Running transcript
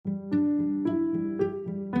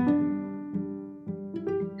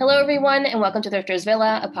Hello, everyone, and welcome to Thrifters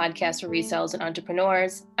Villa, a podcast for resellers and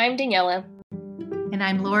entrepreneurs. I'm Daniela. And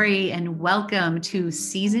I'm Lori, and welcome to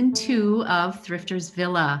season 2 of Thrifters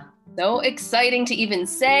Villa. So exciting to even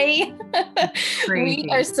say. We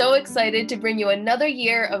are so excited to bring you another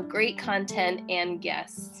year of great content and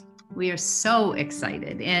guests. We are so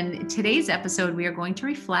excited. And today's episode, we are going to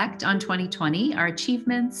reflect on 2020, our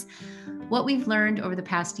achievements, what we've learned over the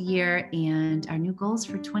past year, and our new goals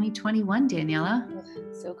for 2021, Daniela.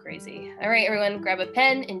 So crazy. All right, everyone, grab a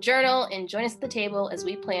pen and journal and join us at the table as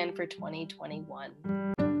we plan for 2021.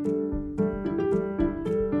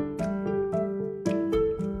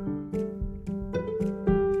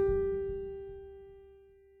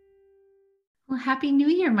 Well, Happy New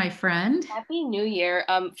Year, my friend. Happy New Year.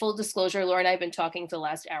 Full disclosure, Laura and I have been talking for the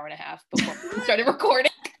last hour and a half before we started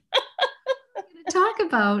recording. What are we going to talk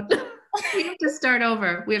about? We have to start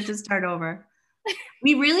over.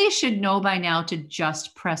 We really should know by now to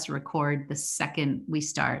just press record the second we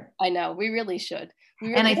start. I know, we really should.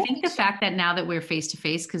 And I think the fact that now that we're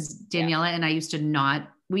face-to-face, because Daniela and I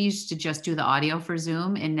we used to just do the audio for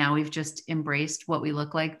Zoom, and now we've just embraced what we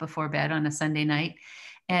look like before bed on a Sunday night.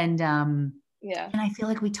 And I feel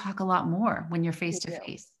like we talk a lot more when you're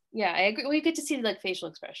face-to-face. Yeah, I agree. We get to see like facial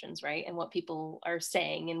expressions, right? And what people are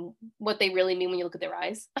saying and what they really mean when you look at their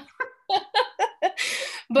eyes.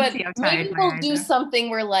 But maybe we'll do something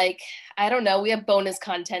where, like, I don't know, we have bonus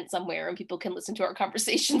content somewhere and people can listen to our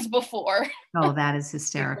conversations before. Oh, that is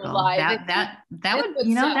hysterical. That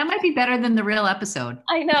would, that might be better than the real episode.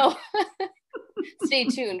 I know. Stay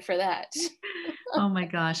tuned for that. Oh my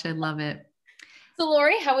gosh, I love it. So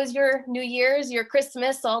Lori, how was your New Year's, your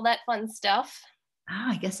Christmas, all that fun stuff?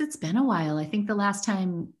 I guess it's been a while. I think the last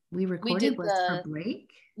time we recorded was for break.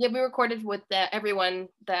 Yeah, we recorded with everyone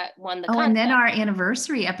that won the contest. And then our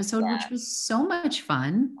anniversary episode, which was so much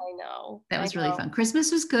fun. I know. That was really fun.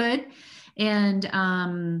 Christmas was good. And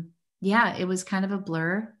it was kind of a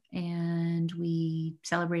blur. And we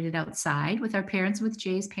celebrated outside with our parents, with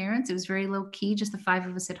Jay's parents. It was very low key, just the 5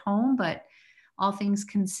 of us at home. But all things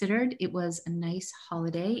considered, it was a nice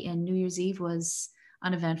holiday. And New Year's Eve was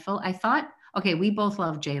uneventful. I thought, we both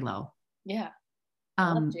love J-Lo. Yeah.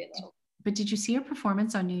 I love J-Lo. But did you see her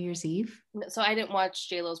performance on New Year's Eve? So I didn't watch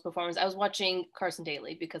J-Lo's performance. I was watching Carson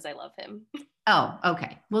Daly because I love him. Oh,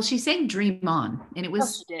 okay. Well, she sang Dream On, and it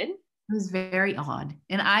was, she did? It was very odd.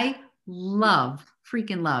 And I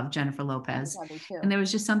freaking love Jennifer Lopez. And there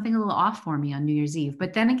was just something a little off for me on New Year's Eve.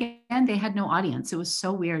 But then again, they had no audience. It was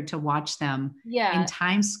so weird to watch them in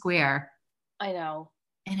Times Square. I know.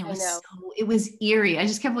 And it was eerie. I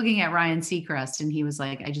just kept looking at Ryan Seacrest and he was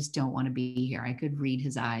like, I just don't want to be here. I could read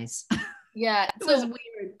his eyes. Yeah. It was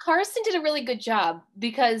weird. Carson did a really good job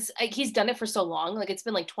because he's done it for so long. Like it's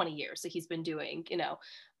been like 20 years that he's been doing,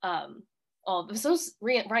 all those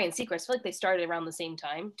Ryan Seacrest. I feel like they started around the same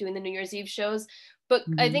time doing the New Year's Eve shows. But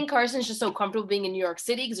I think Carson's just so comfortable being in New York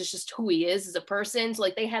City because it's just who he is as a person. So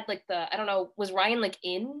like they had like I don't know, was Ryan like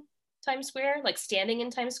in Times Square, like standing in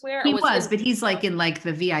Times Square? He was, but he's like in like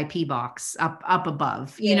the VIP box up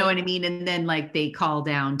above, you know what I mean? And then like they call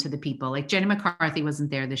down to the people. Like Jenny McCarthy wasn't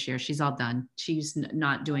there this year. She's all done. She's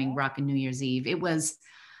not doing Rockin' New Year's Eve. It was,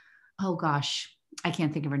 oh gosh, I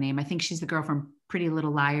can't think of her name. I think she's the girl from Pretty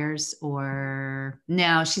Little Liars, or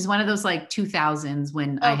no, she's one of those like 2000s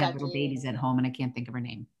when I had little babies at home and I can't think of her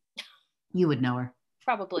name. You would know her.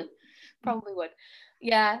 Probably would.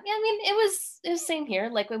 Yeah. I mean, it was same here.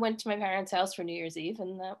 Like we went to my parents' house for New Year's Eve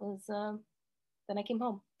and that was, then I came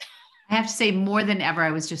home. I have to say more than ever, I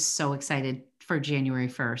was just so excited for January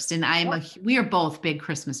 1st. And we are both big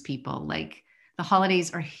Christmas people. Like the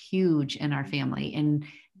holidays are huge in our family and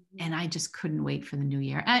I just couldn't wait for the new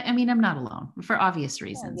year. I mean, I'm not alone for obvious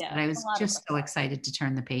reasons, but I was just so excited to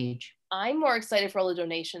turn the page. I'm more excited for all the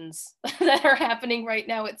donations that are happening right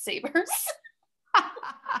now at Sabres.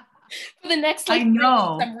 For the next I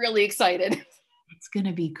know. 3 weeks, I'm really excited. It's going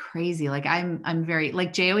to be crazy. Like I'm very,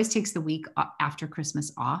 like Jay always takes the week after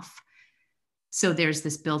Christmas off. So there's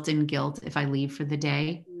this built-in guilt if I leave for the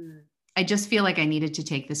day. I just feel like I needed to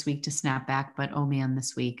take this week to snap back, but oh man,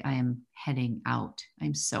 this week I am heading out.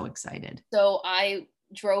 I'm so excited. So I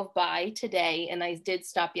drove by today and I did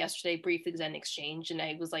stop yesterday briefly because I had an exchange and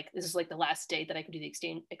I was like, this is like the last day that I could do the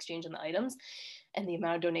exchange on the items, and the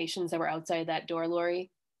amount of donations that were outside that door, Lori,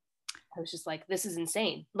 I was just like, this is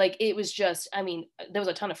insane. Like, it was just, I mean, there was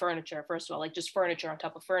a ton of furniture, first of all, like just furniture on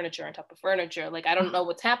top of furniture on top of furniture. Like, I don't know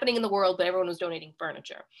what's happening in the world, but everyone was donating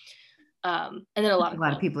furniture. And then a lot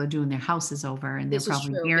of people are doing their houses over and they're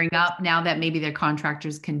probably gearing up now that maybe their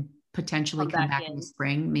contractors can potentially come back in the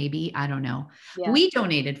spring, maybe. I don't know. Yeah. We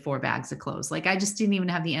donated 4 bags of clothes. Like, I just didn't even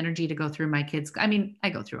have the energy to go through my kids. I mean, I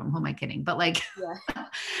go through them. Who am I kidding? But like,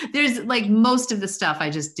 there's like most of the stuff I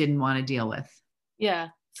just didn't want to deal with. Yeah.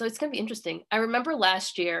 So it's going to be interesting. I remember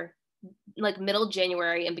last year, like middle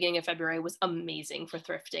January and beginning of February was amazing for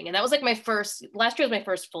thrifting. And that was like last year was my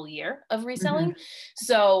first full year of reselling. Mm-hmm.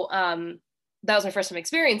 So, that was my first time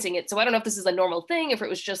experiencing it. So I don't know if this is a normal thing, if it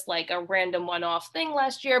was just like a random one-off thing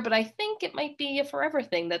last year, but I think it might be a forever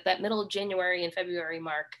thing, that middle of January and February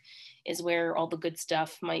mark is where all the good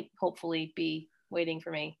stuff might hopefully be waiting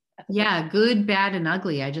for me. Yeah. Good, bad, and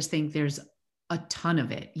ugly. I just think there's a ton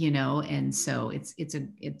of it, and so it's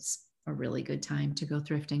a really good time to go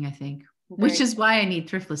thrifting, I think. Which is why I need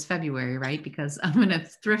Thriftless February, right? Because I'm going to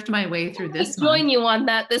thrift my way through this month. Join you on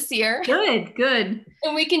that this year. Good.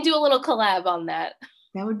 And we can do a little collab on that.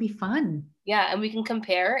 That would be fun. Yeah, and we can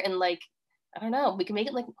compare and like, I don't know, we can make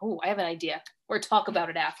it like, oh, I have an idea. Or talk about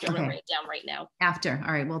it after. I'm going to write it down right now. After.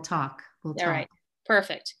 All right, we'll talk. All right,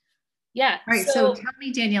 perfect. Yeah. All right, so tell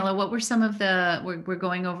me, Daniela, what were some of we're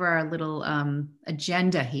going over our little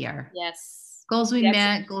agenda here. Yes. Goals we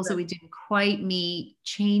met, goals that we didn't quite meet,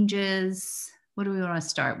 changes. What do we want to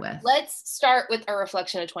start with? Let's start with our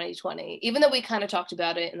reflection of 2020. Even though we kind of talked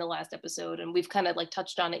about it in the last episode and we've kind of like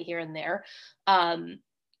touched on it here and there. And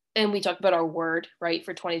we talked about our word, right,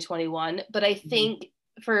 for 2021. But I think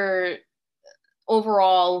for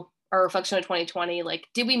overall, our reflection of 2020, like,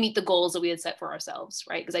 did we meet the goals that we had set for ourselves,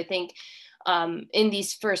 right? Because I think in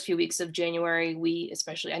these first few weeks of January,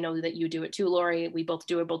 especially, I know that you do it too, Lori, we both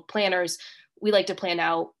do it, both planners. We like to plan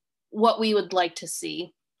out what we would like to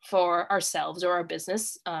see for ourselves or our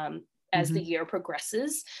business as the year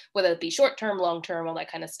progresses, whether it be short-term, long-term, all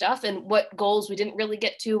that kind of stuff, and what goals we didn't really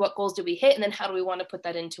get to, what goals did we hit, and then how do we want to put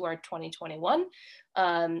that into our 2021.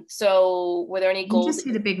 So were there any goals? You just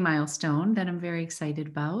hit a big milestone that I'm very excited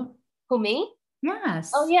about. Who, me?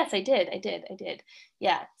 Yes. Oh, yes, I did.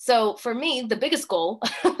 Yeah. So for me, the biggest goal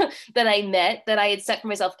that I met, that I had set for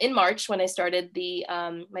myself in March when I started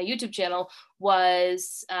my YouTube channel,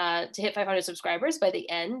 was to hit 500 subscribers by the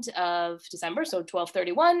end of December. So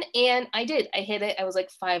 12/31. And I did. I hit it. I was like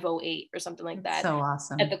 508 or something like that. So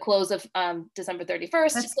awesome. At the close of December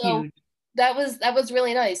 31st. That's so cute. That was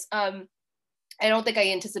really nice. I don't think I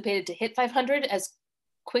anticipated to hit 500 as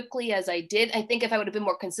quickly as I did. I think if I would have been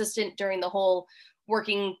more consistent during the whole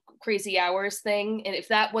working crazy hours thing, and if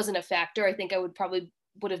that wasn't a factor, I think I would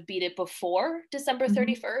have beat it before December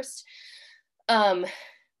 31st.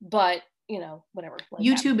 But whatever.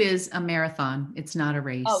 YouTube is a marathon. It's not a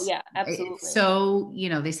race. Oh yeah, absolutely. So,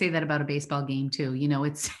 they say that about a baseball game too.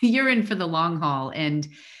 It's you're in for the long haul. And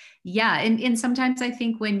yeah, and sometimes I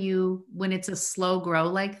think when it's a slow grow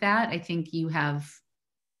like that, I think you have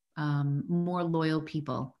more loyal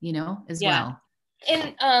people, as well.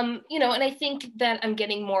 And, and I think that I'm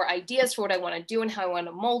getting more ideas for what I want to do and how I want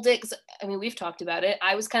to mold it. 'Cause, I mean, we've talked about it.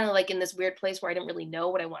 I was kind of like in this weird place where I didn't really know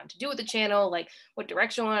what I wanted to do with the channel, like what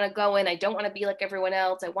direction I want to go in. I don't want to be like everyone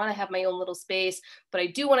else. I want to have my own little space, but I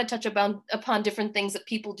do want to touch upon different things that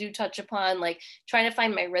people do touch upon, like trying to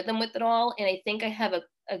find my rhythm with it all. And I think I have a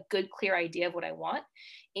good, clear idea of what I want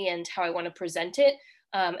and how I want to present it.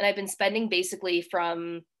 And I've been spending basically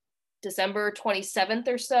from December 27th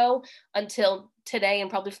or so until today and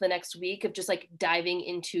probably for the next week of just like diving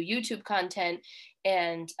into YouTube content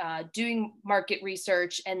and doing market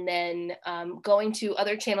research, and then going to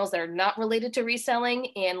other channels that are not related to reselling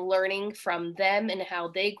and learning from them and how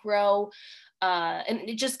they grow. And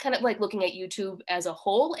it just kind of like looking at YouTube as a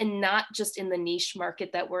whole and not just in the niche market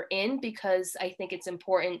that we're in, because I think it's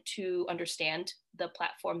important to understand the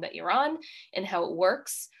platform that you're on and how it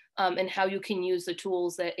works. And how you can use the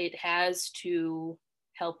tools that it has to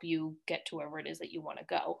help you get to wherever it is that you want to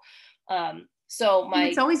go.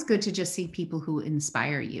 It's always good to just see people who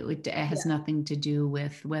inspire you. It has nothing to do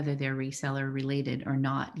with whether they're reseller related or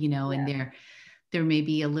not, and there may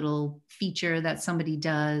be a little feature that somebody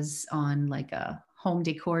does on like a home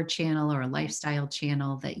decor channel or a lifestyle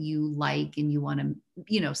channel that you like, and you want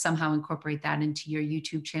to, somehow incorporate that into your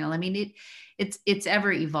YouTube channel. I mean, it's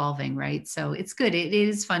ever evolving, right? So it's good. It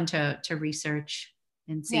is fun to research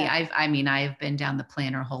and see. Yeah. I've been down the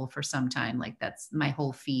planner hole for some time. Like that's my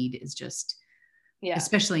whole feed is just,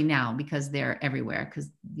 especially now because they're everywhere.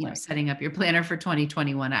 Because setting up your planner for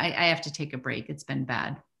 2021, I have to take a break. It's been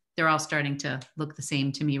bad. They're all starting to look the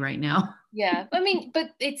same to me right now. Yeah. But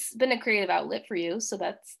it's been a creative outlet for you. So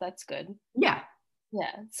that's good. Yeah.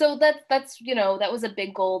 Yeah. So that's, that was a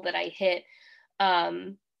big goal that I hit.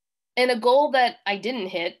 And And a goal that I didn't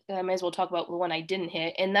hit, I might as well talk about the one I didn't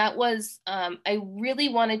hit. And that was, I really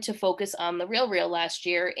wanted to focus on the Real last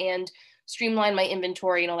year and streamline my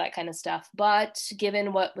inventory and all that kind of stuff. But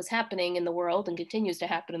given what was happening in the world and continues to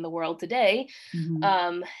happen in the world today,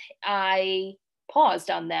 Mhm. I paused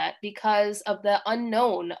on that because of the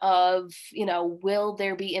unknown of, will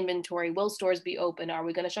there be inventory? Will stores be open? Are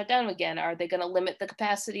we going to shut down again? Are they going to limit the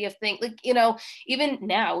capacity of things? Like, even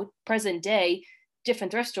now, present day,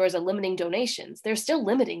 different thrift stores are limiting donations. They're still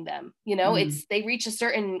limiting them. Mm. It's, they reach a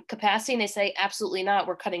certain capacity and they say, absolutely not.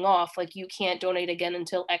 We're cutting off. Like, you can't donate again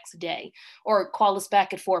until X day, or call us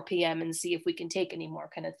back at 4 p.m. and see if we can take any more,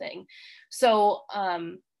 kind of thing. So,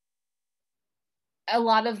 a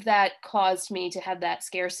lot of that caused me to have that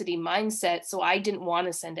scarcity mindset. So I didn't want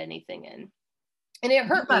to send anything in. And it You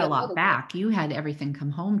hurt got me a a lot little bit. back. You had everything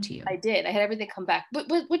come home to you. I did. I had everything come back, but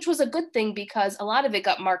which was a good thing because a lot of it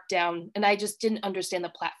got marked down and I just didn't understand the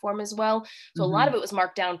platform as well. So a lot of Mhm. it was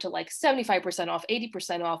marked down to like 75% off,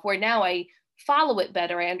 80% off, where now I follow it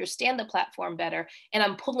better. I understand the platform better, and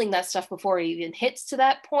I'm pulling that stuff before it even hits to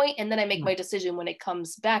that point. And then I make Yeah. my decision when it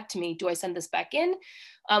comes back to me. Do I send this back in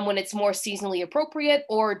when it's more seasonally appropriate,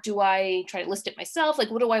 or do I try to list it myself?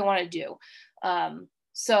 Like, what do I want to do?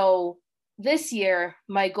 So this year,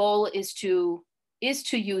 my goal is to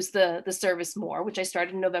use the service more, which I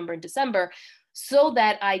started in November and December, so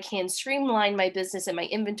that I can streamline my business and my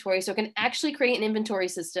inventory, so I can actually create an inventory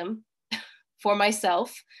system for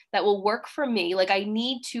myself that will work for me. Like, I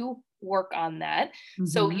need to work on that.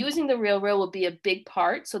 So Mhm. using the Real will be a big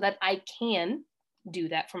part so that I can do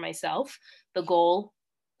that for myself. The goal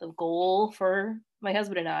for my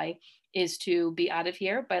husband and I is to be out of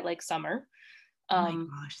here by like summer. Oh my Um,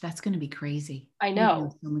 gosh, that's gonna be crazy. I You're gonna have know.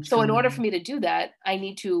 so much So in going order for on. me to do that, I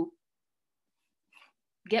need to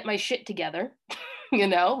get my shit together.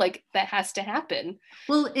 Like, that has to happen.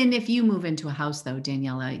 Well, and if you move into a house though,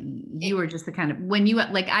 Daniela, It, you are just the kind of when you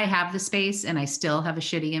like I have the space and I still have a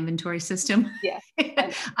shitty inventory system. yeah, I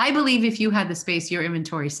know. I believe if you had the space, your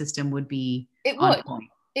inventory system would be It on would. point.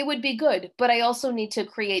 It would be good, but I also need to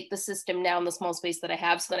create the system now in the small space that I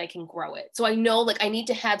have so that I can grow it. So I know, like, I need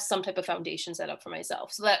to have some type of foundation set up for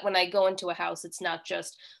myself so that when I go into a house, it's not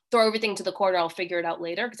just throw everything to the corner, I'll figure it out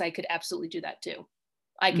later, because I could absolutely do that too.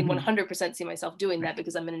 I can Mhm. 100% see myself doing that Right.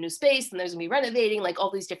 because I'm in a new space and there's gonna be renovating, like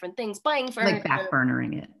all these different things, buying Like furniture. back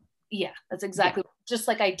burnering it. Yeah, that's Yeah. exactly just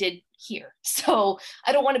like I did here. So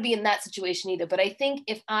I don't want to be in that situation either. But I think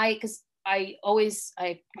because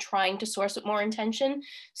I'm trying to source with more intention.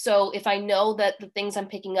 So if I know that the things I'm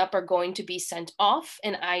picking up are going to be sent off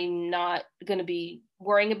and I'm not going to be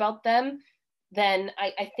worrying about them, then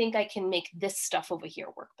I think I can make this stuff over here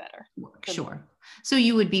work better for me. Sure. So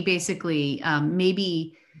you would be basically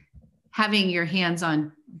maybe having your hands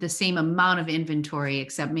on the same amount of inventory,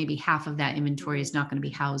 except maybe half of that inventory Mhm. is not going to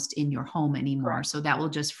be housed in your home anymore. Correct. So that will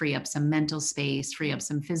just free up some mental space, free up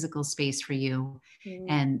some physical space for you.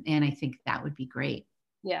 Mhm. And I think that would be great.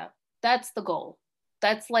 Yeah, that's the goal.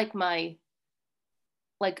 That's like my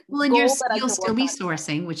like Well, and goal that I you'll can still work be on.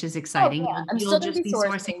 sourcing, which is Oh exciting. yeah, I'm You'll still gonna just be be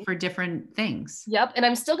sourcing sourcing. for different things. Yep, and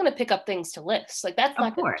I'm still gonna pick up things to list. Like, that's Of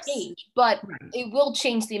not gonna course. change, but Right. it will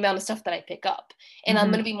change the amount of stuff that I pick up. And I'm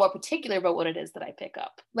Mhm. gonna be more particular about what it is that I pick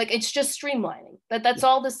up. Like, it's just streamlining. That's Yeah.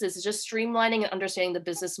 all this is just streamlining and understanding the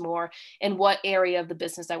business more and what area of the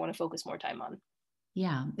business I want to focus more time on.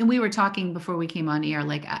 Yeah. And we were talking before we came on air.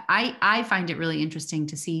 Like I find it really interesting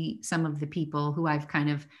to see some of the people who I've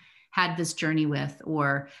kind of had this journey with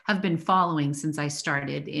or have been following since I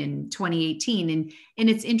started in 2018. And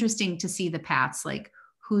it's interesting to see the paths, like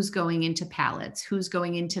who's going into pallets, who's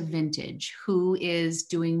going into vintage, who is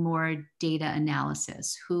doing more data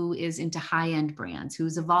analysis, who is into high-end brands,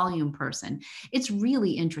 who's a volume person. It's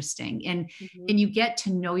really interesting. Mhm. And you get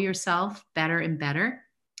to know yourself better and better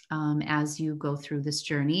as you go through this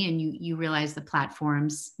journey, and you realize the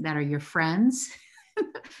platforms that are your friends,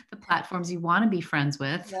 the platforms you want to be friends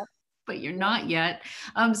with, Yep, but you're yep, not yet.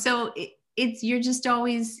 So it's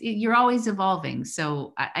you're always evolving.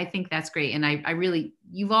 So I think that's great, and I really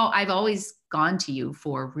I've always gone to you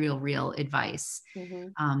for real advice,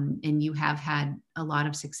 mhm. and you have had a lot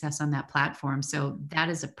of success on that platform. So that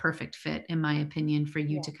is a perfect fit, in my opinion, for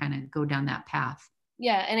you Yeah. to kind of go down that path.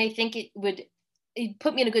 Yeah, and I think it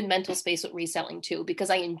put me in a good mental space with reselling too, because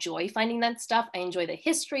I enjoy finding that stuff. I enjoy the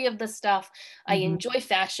history of the stuff. I Mhm. enjoy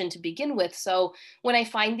fashion to begin with. So when I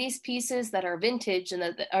find these pieces that are vintage and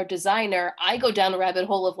that are designer, I go down a rabbit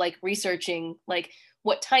hole of like researching like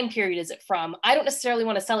What time period is it from? I don't necessarily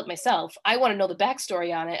want to sell it myself. I want to know the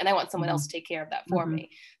backstory on it, and I want someone else to take care of that for me.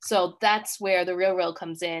 So that's where the RealReal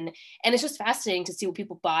comes in. And it's just fascinating to see what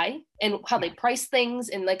people buy and how they price things,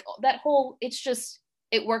 and like that whole,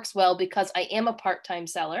 it works well because I am a part-time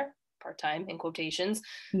seller, part-time in quotations.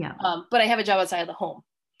 Yeah. But I have a job outside of the home.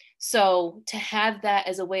 So to have that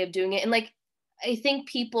as a way of doing it, and like, I think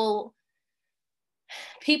people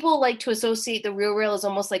like to associate the RealReal as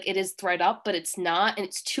almost like it is ThredUp, but it's not, and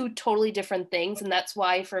it's two totally different things. And that's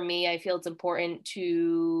why for me, I feel it's important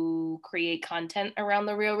to create content around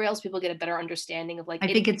the RealReal so people get a better understanding of like. I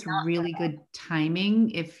think it's really good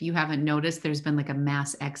timing. If you haven't noticed, there's been like a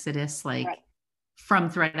mass exodus, like from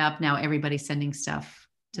ThredUp. Now everybody's sending stuff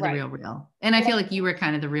to the RealReal, and I feel like you were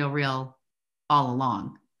kind of the RealReal all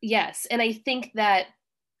along. Yes, and I think that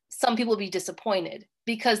some people will be disappointed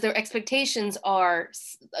because their expectations are,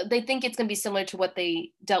 they think it's going to be similar to what they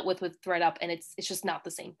dealt with ThredUp, and it's just not the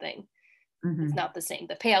same thing. It's not the same.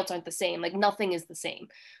 The payouts aren't the same. Like nothing is the same.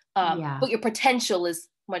 But your potential is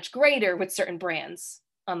much greater with certain brands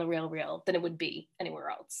on the RealReal than it would be anywhere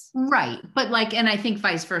else. Right. But like, and I think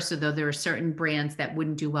vice versa, though, there are certain brands that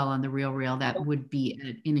wouldn't do well on the RealReal that would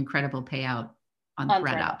be an incredible payout on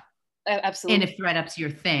ThredUp. Absolutely. And if ThredUp's your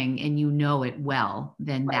thing and you know it well,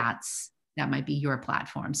 then that might be your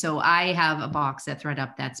platform. So I have a box at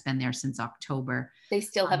ThredUp that's been there since October. They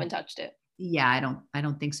still haven't touched it. Yeah, I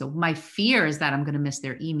don't think so. My fear is that I'm going to miss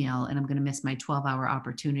their email and I'm going to miss my 12-hour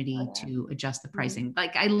opportunity to adjust the pricing.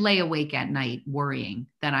 Like I lay awake at night worrying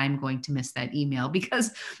that I'm going to miss that email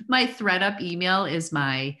because my ThredUp email is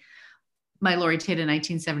my Lori Tata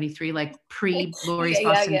 1973, like pre Lori's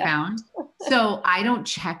Boston Found. So I don't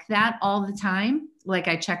check that all the time. Like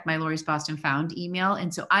I check my Lori's Boston Found email.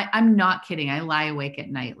 And so I'm not kidding. I lie awake at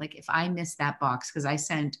night. Like if I miss that box, because I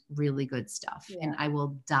sent really good stuff and I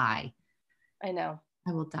will die. I know.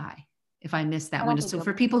 I will die if I miss that window. So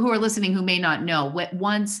for people who are listening who may not know,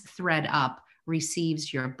 once ThredUp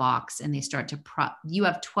receives your box and they start to you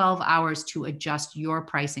have 12 hours to adjust your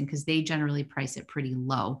pricing because they generally price it pretty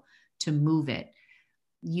low to move it.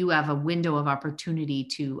 You have a window of opportunity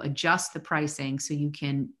to adjust the pricing so you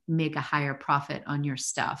can make a higher profit on your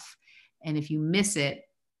stuff. And if you miss it,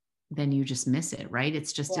 then you just miss it, right?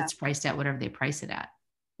 It's just, it's priced at whatever they price it at.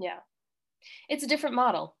 Yeah. It's a different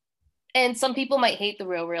model. And some people might hate the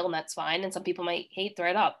RealReal and that's fine. And some people might hate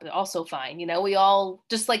ThredUp, but also fine. You know, we all,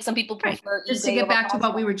 just like some people prefer. Just to get back to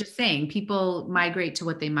what we were just saying, people migrate to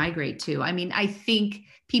what they migrate to. I mean, I think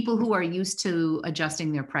people who are used to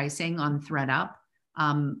adjusting their pricing on ThredUp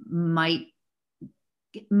might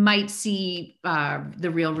see the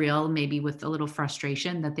RealReal maybe with a little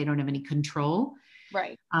frustration that they don't have any control.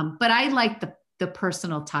 Right. But I like the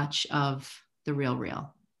personal touch of the RealReal.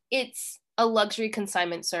 It's a luxury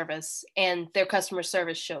consignment service and their customer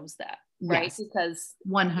service shows that, right? Yes, because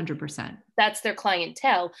 100%. That's their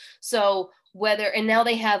clientele. So and now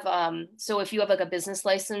they have, so if you have like a business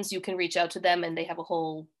license, you can reach out to them and they have a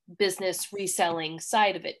whole business reselling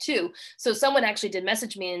side of it too. So someone actually did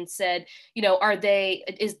message me and said, you know,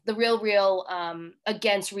 is the RealReal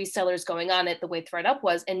against resellers going on it the way ThredUp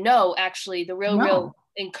was? And no, actually the RealReal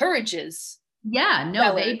encourages. Yeah,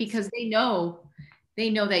 no, because they know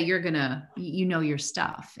that you're gonna, your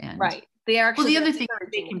stuff. And right. They are actually, well, the other thing is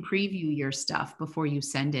they can preview your stuff before you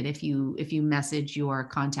send it if you message your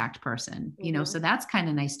contact person, so that's kind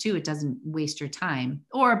of nice too. It doesn't waste your time.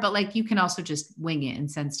 But like you can also just wing it and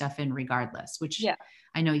send stuff in regardless, which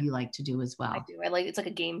I know you like to do as well. I do. It's like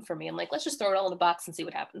a game for me. I'm like, let's just throw it all in a box and see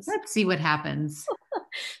what happens. Let's see what happens.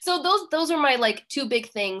 So those are my like two big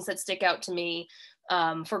things that stick out to me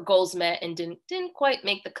for goals met and didn't quite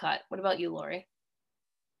make the cut. What about you, Lori?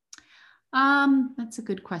 That's a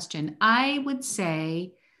good question. I would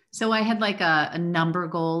say, so I had like a number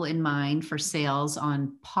goal in mind for sales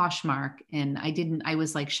on Poshmark, and I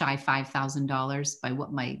was like shy $5,000 by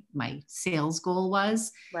what my sales goal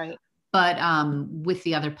was. Right. But with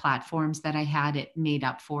the other platforms that I had, it made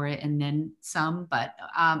up for it and then some. But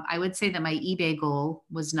I would say that my eBay goal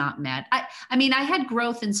was not met. I mean, I had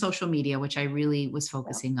growth in social media, which I really was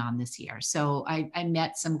focusing on this year. So I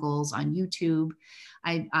met some goals on YouTube.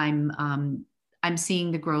 I'm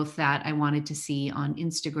seeing the growth that I wanted to see on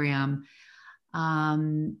Instagram.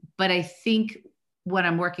 But I think what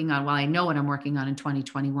I'm working on, I know what I'm working on in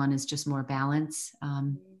 2021 is just more balance,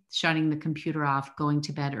 shutting the computer off, going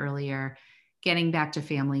to bed earlier, getting back to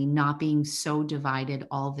family, not being so divided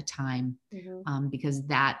all the time, because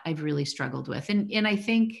that I've really struggled with. And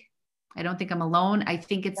I don't think I'm alone. I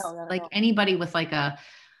think it's like anybody with like a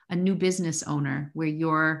new business owner where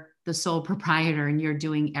you're the sole proprietor and you're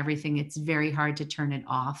doing everything, it's very hard to turn it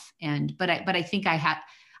off. But I think I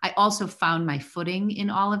also found my footing in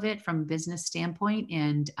all of it from a business standpoint.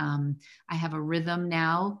 And I have a rhythm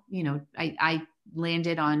now. I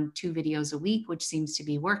landed on 2 videos a week, which seems to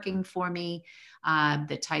be working for me.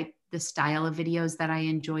 The style of videos that I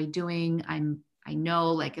enjoy doing. I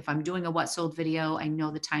know, like, if I'm doing a what sold video, I know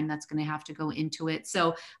the time that's going to have to go into it.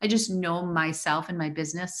 So I just know myself and my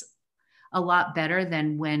business a lot better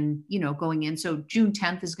than when, going in. So June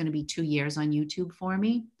 10th is going to be 2 years on YouTube for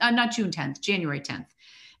me. Not June 10th, January 10th.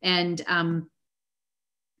 And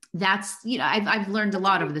that's, I've learned a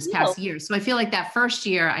lot over this past year. So I feel like that first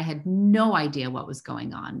year I had no idea what was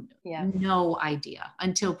going on. Yeah. No idea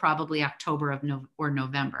until probably October or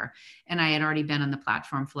November. And I had already been on the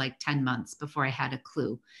platform for like 10 months before I had a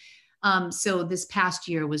clue. So this past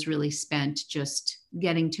year was really spent just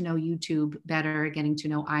getting to know YouTube better, getting to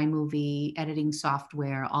know iMovie, editing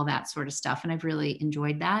software, all that sort of stuff. And I've really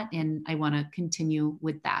enjoyed that. And I want to continue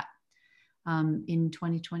with that in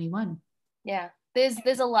 2021. Yeah.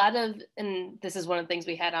 There's a lot of, and this is one of the things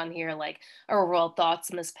we had on here, like our overall thoughts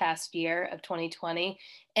in this past year of 2020.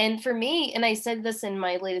 And for me, and I said this in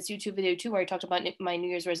my latest YouTube video too, where I talked about my New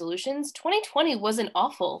Year's resolutions, 2020 wasn't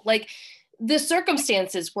awful. Like, the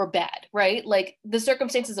circumstances were bad, right? Like the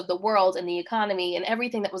circumstances of the world and the economy and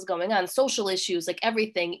everything that was going on, social issues, like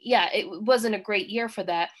everything. Yeah, it wasn't a great year for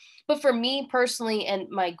that. But for me personally, and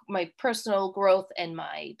my personal growth and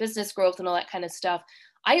my business growth and all that kind of stuff,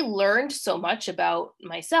 I learned so much about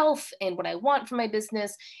myself and what I want for my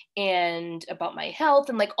business and about my health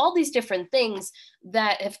and like all these different things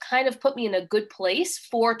that have kind of put me in a good place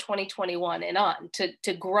for 2021 and on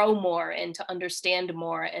to grow more and to understand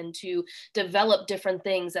more and to develop different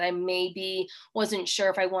things that I maybe wasn't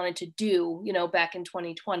sure if I wanted to do, back in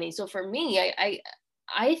 2020. So for me,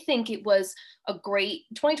 I think it was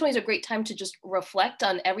 2020 is a great time to just reflect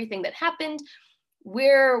on everything that happened,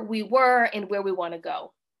 where we were and where we want to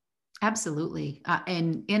go. Absolutely.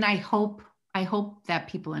 And I hope that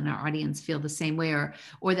people in our audience feel the same way,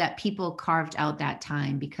 or that people carved out that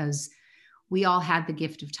time, because we all had the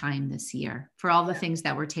gift of time this year. For all the things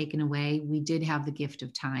that were taken away, we did have the gift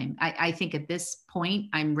of time. I think at this point,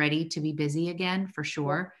 I'm ready to be busy again, for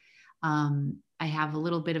sure. I have a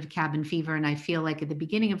little bit of cabin fever, and I feel like at the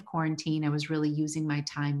beginning of quarantine, I was really using my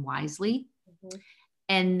time wisely. Mm-hmm.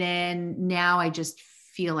 And then now I just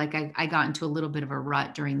feel like I got into a little bit of a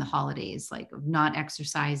rut during the holidays, like of not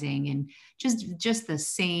exercising and just the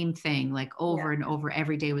same thing, like over and over.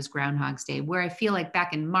 Every day was Groundhog's Day, where I feel like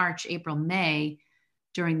back in March, April, May,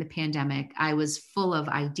 during the pandemic, I was full of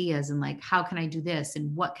ideas and like, how can I do this?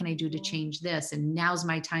 And what can I do to change this? And now's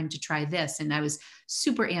my time to try this. And I was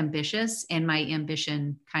super ambitious, and my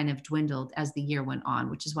ambition kind of dwindled as the year went on,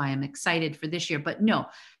 which is why I'm excited for this year. But no,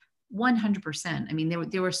 100%. I mean,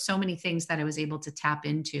 there were so many things that I was able to tap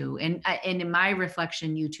into, and in my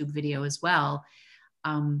reflection YouTube video as well.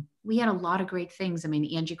 We had a lot of great things. I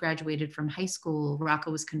mean, Angie graduated from high school.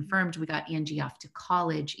 Rocco was confirmed. We got Angie off to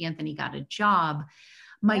college. Anthony got a job.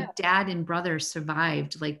 My dad and brother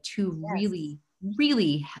survived like 2 really,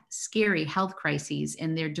 really scary health crises,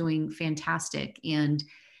 and they're doing fantastic. And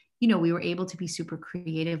we were able to be super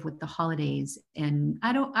creative with the holidays. And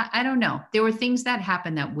I don't know. There were things that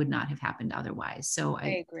happened that would not have happened otherwise. So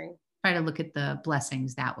I agree. Try to look at the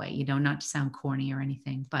blessings that way, not to sound corny or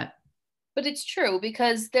anything, but it's true,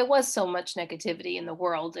 because there was so much negativity in the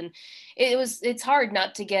world, and it's hard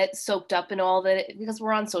not to get soaked up in all that, because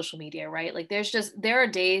we're on social media, right? Like there were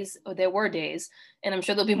days, and I'm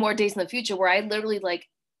sure there'll be more days in the future, where I literally like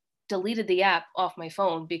deleted the app off my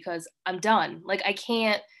phone because I'm done. Like I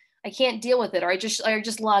can't deal with it. Or I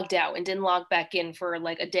just logged out and didn't log back in for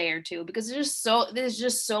like a day or two, because there's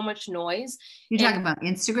just so much noise. You're talking about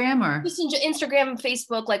Instagram, or just Instagram and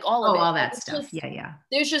Facebook, like all of it. All that stuff. Yeah.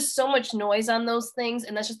 There's just so much noise on those things.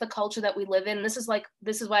 And that's just the culture that we live in. This is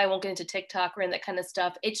why I won't get into TikTok or that kind of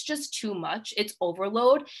stuff. It's just too much. It's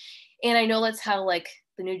overload. And I know that's how like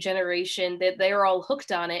the new generation, that they're all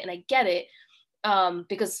hooked on it. And I get it.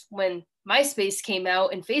 Because when MySpace came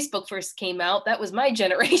out and Facebook first came out, that was my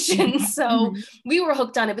generation. So we were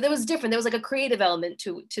hooked on it, but it was different. There was like a creative element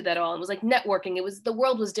to that all. It was like networking. The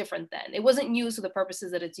world was different then. It wasn't used for the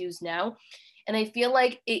purposes that it's used now. And I feel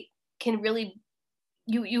like it can really,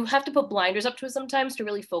 you have to put blinders up to it sometimes to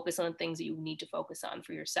really focus on the things that you need to focus on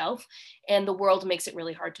for yourself. And the world makes it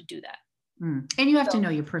really hard to do that. And you have to know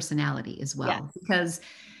your personality as well, because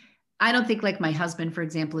I don't think, like my husband, for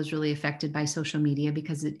example, is really affected by social media,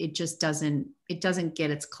 because it just doesn't get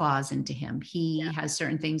its claws into him. He has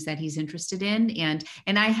certain things that he's interested in. And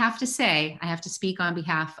I have to say, I have to speak on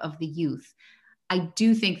behalf of the youth. I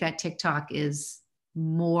do think that TikTok is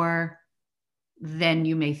more than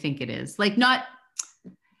you may think it is. Like, not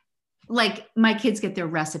like my kids get their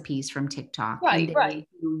recipes from TikTok, Right, and they right.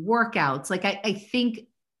 do workouts. Like, I think,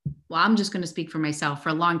 well, I'm just going to speak for myself. For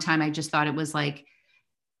a long time, I just thought it was like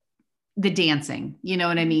the dancing, you know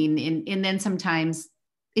what I mean? And then sometimes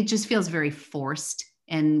it just feels very forced.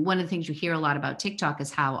 And one of the things you hear a lot about TikTok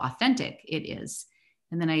is how authentic it is.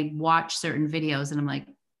 And then I watch certain videos and I'm like,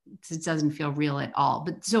 it doesn't feel real at all.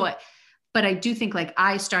 But I do think, like,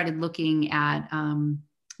 I started looking at,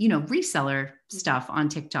 reseller stuff on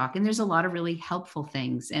TikTok, and there's a lot of really helpful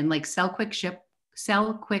things, and like sell quick, ship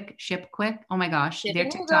quick. Oh my gosh, their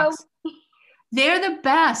TikToks, they're the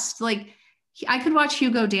best. Like, I could watch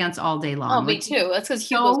Hugo dance all day long. Oh, me like, too. That's because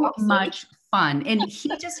Hugo's so awesome. much fun. And he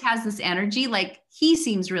just has this energy. Like, he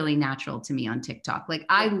seems really natural to me on TikTok. Like,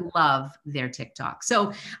 I love their TikTok.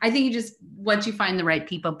 So I think once you find the right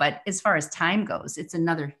people, but as far as time goes, it's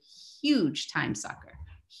another huge time sucker.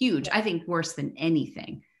 Huge. I think worse than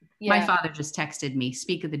anything. Yeah. My father just texted me,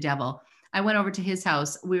 speak of the devil. I went over to his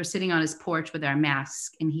house. We were sitting on his porch with our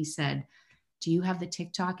masks, and he said, "Do you have the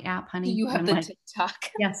TikTok app, honey?" Do you have the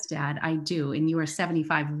TikTok? "Yes, Dad, I do. And you are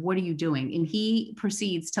 75. What are you doing?" And he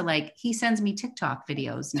proceeds to he sends me TikTok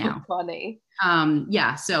videos now. So funny.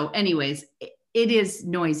 Yeah. So anyways, it is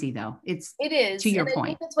noisy though. It is. To your point. I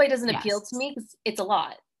think that's why it doesn't appeal to me, because it's a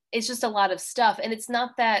lot. It's just a lot of stuff. And it's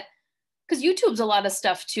not that, because YouTube's a lot of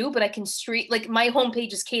stuff too, but I can like, my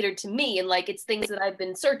homepage is catered to me, and like, it's things that I've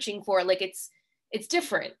been searching for. Like, it's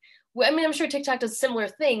different. I mean, I'm sure TikTok does similar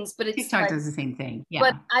things, but TikTok does the same thing. Yeah.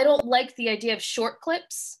 But I don't like the idea of short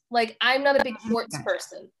clips. Like, I'm not a big shorts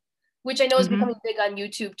person, which I know is becoming big on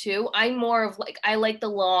YouTube too. I'm more of like, I like the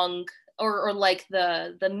long or like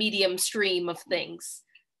the medium stream of things.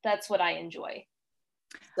 That's what I enjoy.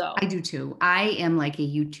 So I do too. I am like a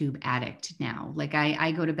YouTube addict now. Like,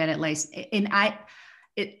 I go to bed at least, and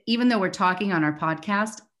even though we're talking on our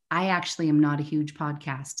podcast, I actually am not a huge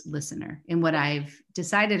podcast listener. And what I've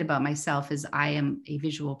decided about myself is I am a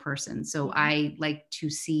visual person. So I like to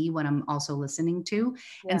see what I'm also listening to.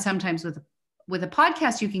 Yeah. And sometimes with a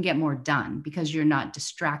podcast, you can get more done because you're not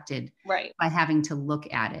distracted by having to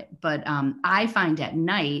look at it. But I find at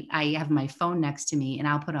night, I have my phone next to me and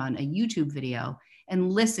I'll put on a YouTube video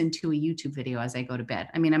and listen to a YouTube video as I go to bed.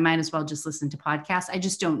 I mean, I might as well just listen to podcasts. I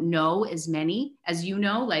just don't know as many as you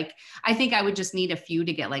know. Like, I think I would just need a few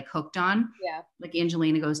to get like hooked on. Yeah. Like,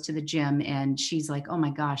 Angelina goes to the gym and she's like, oh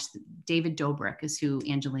my gosh, David Dobrik is who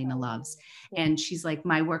Angelina loves. Yeah. And she's like,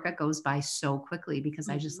 my workout goes by so quickly because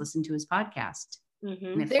I just listened to his podcast.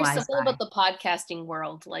 There's something about the podcasting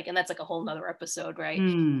world, like, and that's like a whole nother episode, right?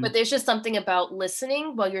 But there's just something about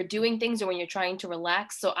listening while you're doing things or when you're trying to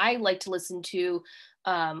relax. So I like to listen to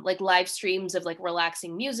like live streams of like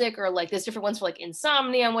relaxing music, or like there's different ones for like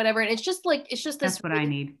insomnia and whatever. And it's just this that's what I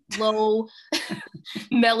need. Low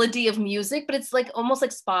melody of music, but it's like almost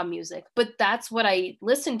like spa music. But that's what I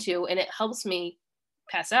listen to, and it helps me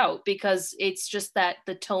pass out because it's just that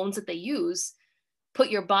the tones that they use put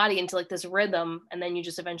your body into like this rhythm, and then you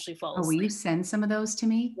just eventually fall asleep. Will you send some of those to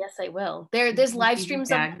me? Yes, I will. There's live streams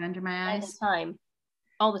under my eyes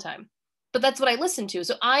all the time. But that's what I listen to.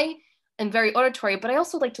 So I am very auditory, but I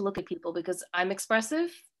also like to look at people because I'm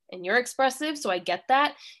expressive and you're expressive. So I get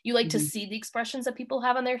that. You like to see the expressions that people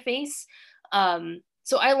have on their face.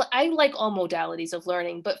 So I like all modalities of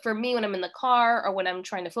learning, but for me, when I'm in the car or when I'm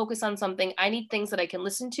trying to focus on something, I need things that I can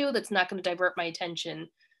listen to that's not going to divert my attention,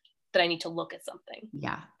 that I need to look at something.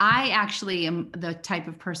 Yeah. I actually am the type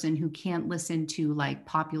of person who can't listen to like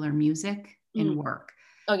popular music in work.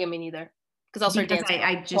 Oh, yeah, me neither. Because I'll start dancing.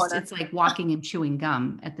 It's like walking and chewing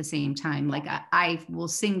gum at the same time. Like, I will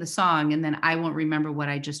sing the song and then I won't remember what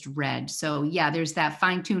I just read. So yeah, there's that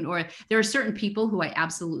fine tune, or there are certain people who I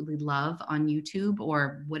absolutely love on YouTube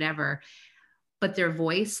or whatever, but their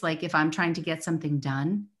voice, like if I'm trying to get something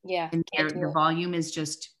done, and the volume is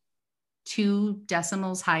just 2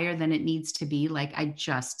 decimals higher than it needs to be, like I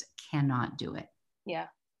just cannot do it. Yeah.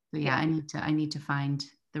 So yeah, I need to find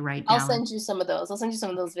the right balance. I'll send you some of those. I'll send you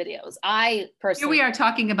some of those videos. I personally, here we are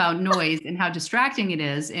talking about noise and how distracting it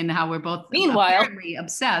is, and how we're both apparently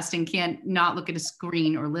obsessed and can't not look at a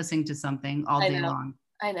screen or listen to something all day long.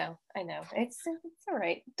 I know. It's all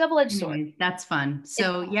right. Double-edged sword. That's fun.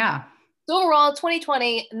 So yeah. So overall,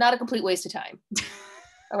 2020, not a complete waste of time.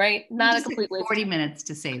 All right. Not a complete waste. 40 minutes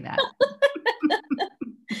to say that.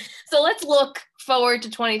 So let's look forward to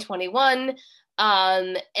 2021.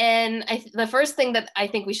 And the first thing that I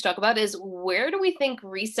think we should talk about is, where do we think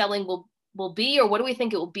reselling will be, or what do we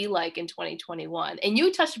think it will be like in 2021? And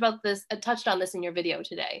you touched on this in your video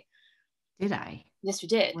today. Did I? Yes, you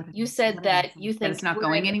did. What did You what said did I that say? you That think it's not we're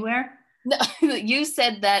going in, anywhere? no, you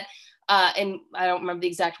said that, and I don't remember the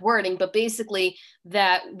exact wording, but basically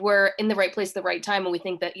that we're in the right place at the right time, and we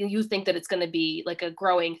think that you think that it's going to be like a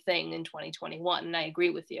growing thing in 2021, and I agree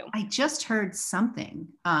with you. I just heard something.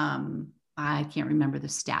 I can't remember the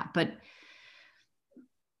stat, but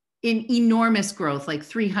in enormous growth, like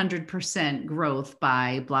 300% growth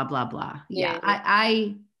by blah, blah, blah. Yeah,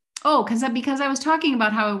 Yeah. Because I was talking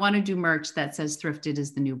about how I want to do merch that says thrifted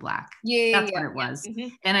is the new black. yeah, That's yeah, what it was. yeah.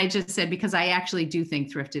 And I just said, because I actually do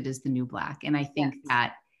think thrifted is the new black. And I think Yes.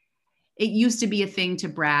 that it used to be a thing to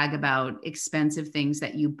brag about expensive things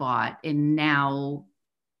that you bought. And now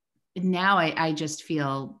I just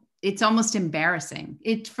feel it's almost embarrassing.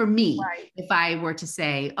 It for me, Right. if I were to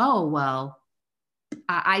say, oh, well,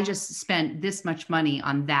 I just spent this much money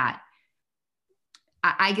on that.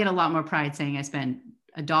 I get a lot more pride saying I spent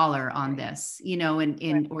 $1 on this,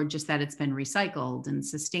 Right. or just that it's been recycled and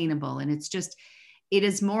sustainable. And it's just, it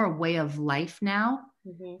is more a way of life now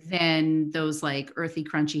Mhm. than those like earthy,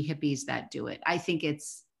 crunchy hippies that do it. I think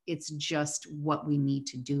it's just what we need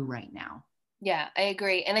to do right now. Yeah, I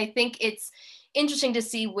agree. And I think it's interesting to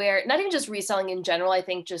see where, not even just reselling in general, I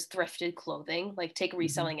think just thrifted clothing, like take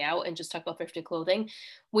reselling out and just talk about thrifted clothing.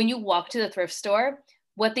 When you walk to the thrift store,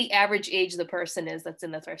 what the average age of the person is that's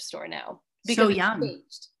in the thrift store now, So because it's young.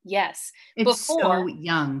 changed. Yes. It's Before, so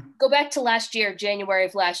young. go back to last year, January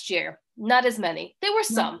of last year, not as many. There were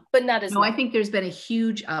No, some, but not as no, I many. think there's been a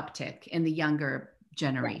huge uptick in the younger Yes.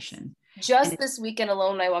 generation. And Just this weekend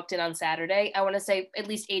alone, when I walked in on Saturday, I want to say at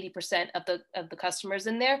least 80% of the customers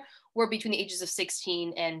in there were between the ages of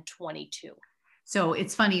 16 and 22. so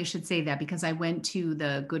it's funny you should say that, because I went to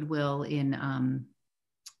the Goodwill in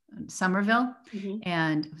Somerville, Mhm.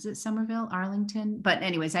 and was it Somerville, Arlington? But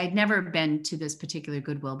anyways, I'd never been to this particular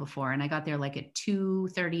Goodwill before, and I got there like at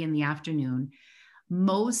 2:30 in the afternoon.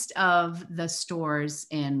 Most of the stores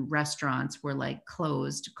and restaurants were like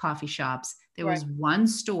closed, coffee shops. There Right. was one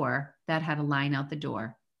store that had a line out the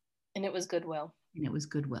door, And it was Goodwill. and it was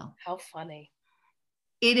Goodwill. How funny.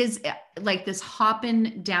 It is like this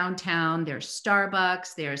hopping downtown. There's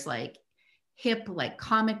Starbucks, there's like hip, like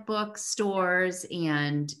comic book stores,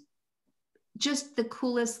 and just the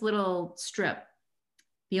coolest little strip.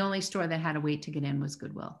 The only store that had to wait to get in was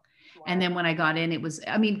Goodwill. Wow. And then when I got in, it was,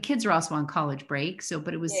 I mean, kids are also on college break. So,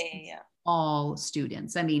 but it was Yeah. all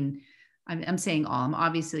students. I mean, I'm saying all, I'm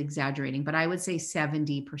obviously exaggerating, but I would say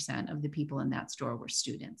 70% of the people in that store were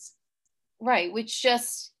students. Right. Which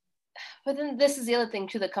just, but then this is the other thing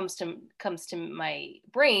too that comes to my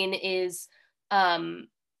brain is,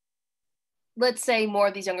 let's say more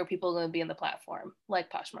of these younger people are going to be on the platform, like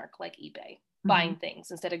Poshmark, like eBay, buying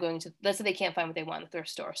things instead of going to, let's say they can't find what they want in the thrift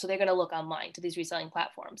store. So they're going to look online to these reselling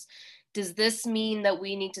platforms. Does this mean that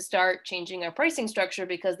we need to start changing our pricing structure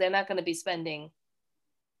because they're not going to be spending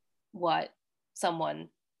what someone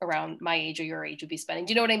around my age or your age would be spending?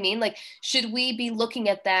 Do you know what I mean? Like, should we be looking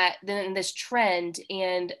at that, then this trend,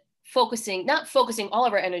 and not focusing all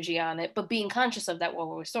of our energy on it, but being conscious of that while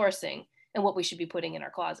we're sourcing and what we should be putting in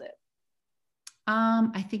our closet?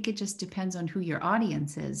 I think it just depends on who your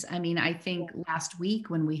audience is. I mean, I think last week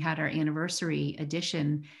when we had our anniversary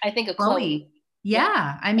edition, I think of Chloe.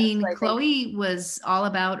 Yeah. I mean, I Chloe was all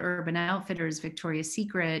about Urban Outfitters, Victoria's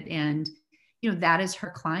Secret, and, that is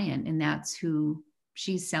her client, and that's who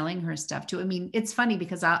she's selling her stuff to. I mean, it's funny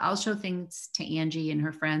because I'll show things to Angie and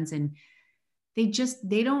her friends, and they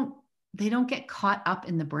don't get caught up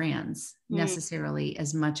in the brands necessarily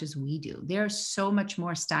as much as we do. They're so much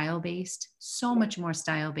more style based,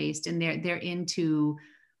 and they're into,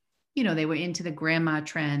 they were into the grandma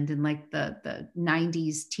trend and like the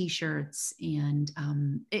 90s t-shirts, and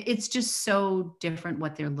it's just so different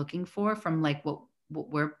what they're looking for from like what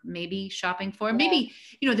we're maybe shopping for. Maybe,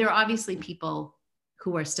 there are obviously people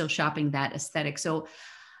who are still shopping that aesthetic. So,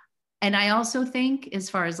 and I also think, as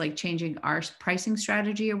far as like changing our pricing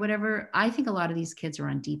strategy or whatever, I think a lot of these kids are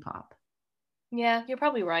on Depop. Yeah, you're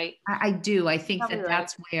probably right. I do. I think Probably that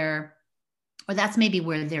that's where, or that's maybe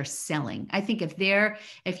where they're selling. I think if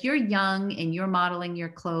you're young and you're modeling your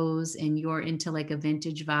clothes and you're into like a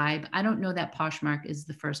vintage vibe, I don't know that Poshmark is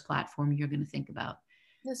the first platform you're going to think about.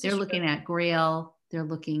 They're looking at Grail. They're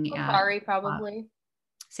looking Mercari, at probably.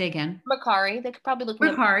 Say again. Mercari. They could probably look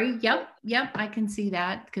at Mercari. Yep. I can see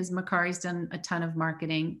that because Mercari's done a ton of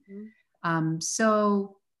marketing.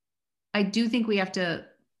 So I do think we have to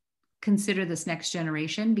consider this next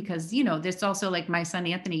generation because, there's also like my son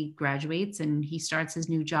Anthony graduates and he starts his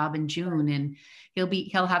new job in June, and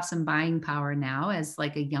he'll have some buying power now as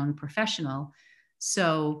like a young professional.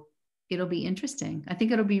 So it'll be interesting. I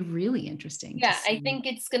think it'll be really interesting to Yeah, I see. think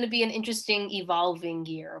it's going to be an interesting evolving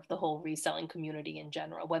year of the whole reselling community in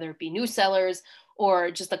general, whether it be new sellers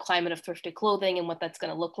or just the climate of thrifted clothing and what that's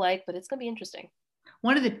going to look like, but it's going to be interesting.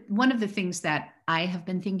 One of the things that I have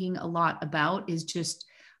been thinking a lot about is just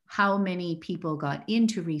how many people got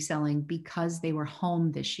into reselling because they were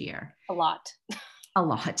home this year. A lot. A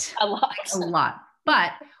lot. A lot. A lot.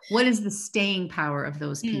 But what is the staying power of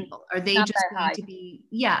those people? Are they Not just that going high. to be,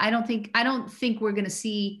 yeah, I don't think we're going to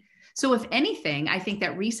see. So if anything, I think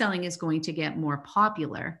that reselling is going to get more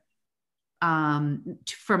popular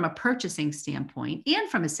from a purchasing standpoint and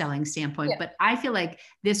from a selling standpoint. Yeah. But I feel like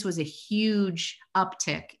this was a huge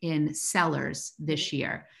uptick in sellers this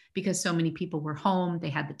year because so many people were home, they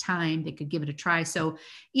had the time, they could give it a try. So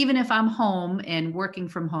even if I'm home and working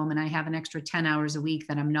from home and I have an extra 10 hours a week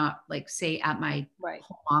that I'm not, like, say, at my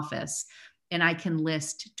home office, and I can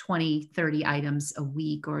list 20, 30 items a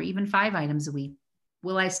week or even 5 items a week,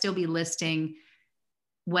 will I still be listing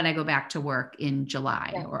when I go back to work in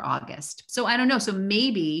July or August? So I don't know. So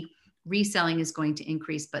maybe reselling is going to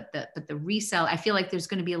increase, but the resell, I feel like there's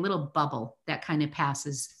going to be a little bubble that kind of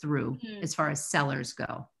passes through as far as sellers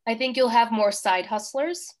go. I think you'll have more side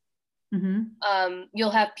hustlers. Mm-hmm. You'll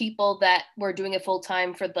have people that were doing it full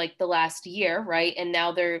time for like the last year, right? And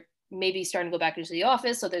now they're maybe starting to go back into the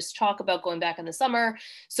office. So there's talk about going back in the summer.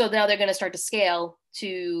 So now they're going to start to scale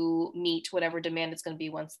to meet whatever demand it's going to be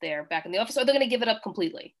once they're back in the office, or they're going to give it up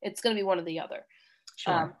completely. It's going to be one or the other.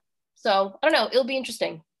 Sure. So I don't know. It'll be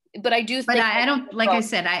interesting. But I do think. But I don't, like I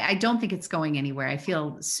said, I don't think it's going anywhere. I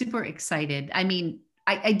feel super excited. I mean,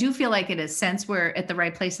 I do feel like in a sense we're at the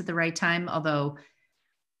right place at the right time, although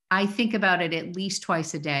I think about it at least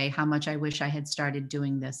twice a day, how much I wish I had started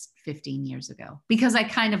doing this 15 years ago, because I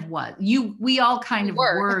kind of was. We all kind of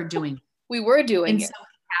were doing it. We were doing in it. Some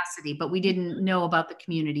capacity, but we didn't know about the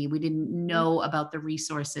community. We didn't know about the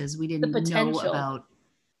resources. We didn't know about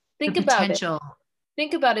the potential.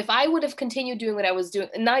 Think about if I would have continued doing what I was doing,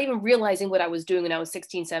 and not even realizing what I was doing when I was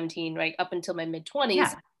 16, 17, right, up until my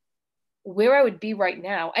mid-20s, where I would be right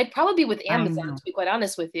now. I'd probably be with Amazon, to be quite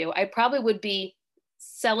honest with you. I probably would be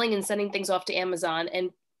selling and sending things off to Amazon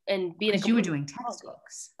and being you were doing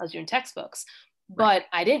textbooks. I was doing textbooks, but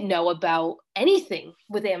I didn't know about anything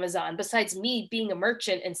with Amazon besides me being a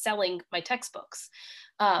merchant and selling my textbooks.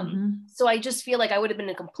 So I just feel like I would have been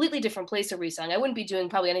in a completely different place of reselling. I wouldn't be doing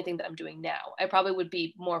probably anything that I'm doing now. I probably would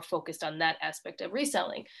be more focused on that aspect of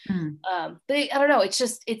reselling. But I don't know.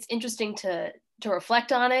 It's interesting to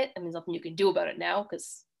reflect on it. I mean, there's nothing you can do about it now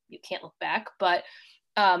because you can't look back, but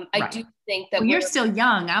I do think that you're still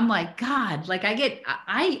young. I'm like, God, like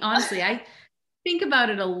I honestly, I think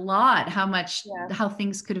about it a lot, how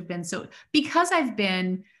things could have been. So because I've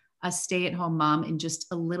been a stay-at-home mom and just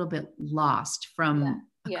a little bit lost from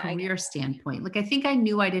a career standpoint. Like, I think I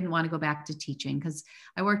knew I didn't want to go back to teaching because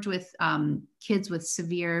I worked with kids with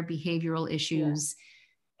severe behavioral issues.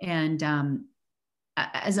 And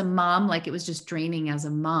as a mom, like, it was just draining as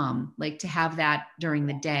a mom, like, to have that during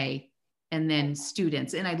the day and then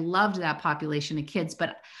students. And I loved that population of kids,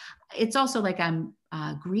 but it's also like I'm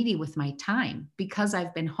greedy with my time because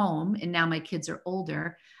I've been home and now my kids are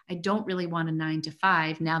older. I don't really want a 9 to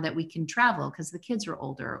 5 now that we can travel because the kids are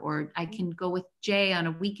older, or I can go with Jay on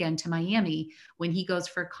a weekend to Miami when he goes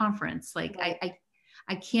for a conference. Like,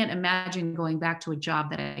 I can't imagine going back to a job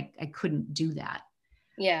that I couldn't do that.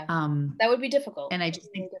 Yeah. That would be difficult. And I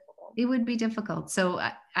just think it would be difficult. So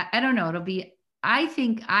I don't know. I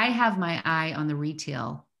think I have my eye on the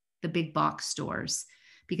retail, the big box stores,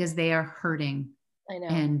 because they are hurting. I know.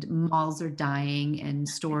 And malls are dying and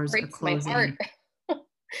stores are closing.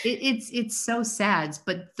 It's so sad,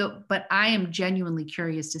 but I am genuinely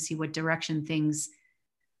curious to see what direction things,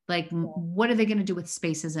 like, what are they going to do with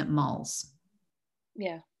spaces at malls?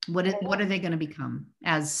 Yeah. What are they going to become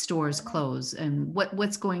as stores close, and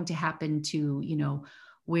what's going to happen to,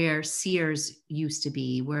 where Sears used to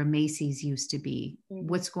be, where Macy's used to be?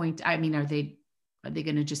 What's going to, I mean, are they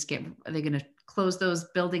going to close those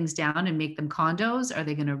buildings down and make them condos? Are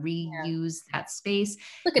they going to reuse that space?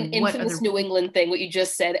 Like an infamous New England thing, what you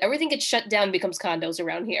just said. Everything gets shut down and becomes condos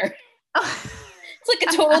around here. It's like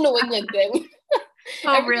a total New England thing.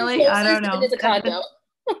 Oh, really? I don't know. It's a condo.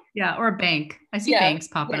 Yeah, or a bank. I see banks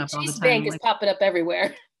popping up all the time. Bank is popping up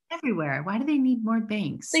everywhere. Everywhere. Why do they need more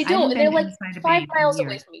banks? They don't. And they're like 5 miles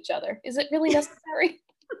away from each other. Is it really necessary?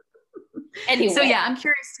 Anyway. So I'm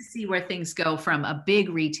curious to see where things go from a big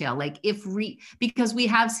retail, like because we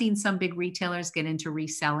have seen some big retailers get into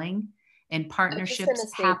reselling and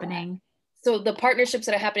partnerships happening. So the partnerships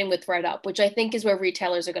that are happening with ThredUp, which I think is where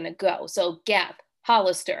retailers are going to go. So Gap,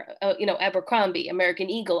 Hollister, Abercrombie, American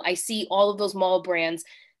Eagle. I see all of those mall brands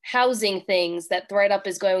housing things that ThredUp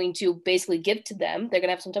is going to basically give to them. They're going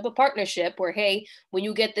to have some type of partnership where, hey, when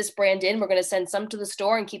you get this brand in, we're going to send some to the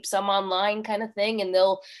store and keep some online kind of thing. And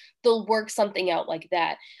they'll work something out like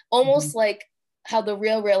that. Almost like how the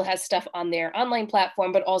Real has stuff on their online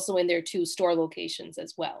platform, but also in their 2 store locations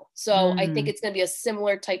as well. So I think it's going to be a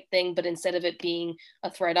similar type thing, but instead of it being a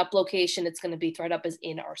ThredUp location, it's going to be ThredUp is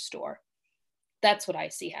in our store. That's what I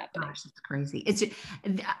see happening. Gosh, it's crazy. It's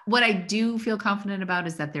what I do feel confident about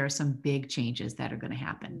is that there are some big changes that are going to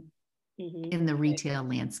happen in the retail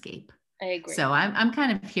landscape. I agree. So I'm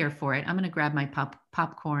kind of here for it. I'm going to grab my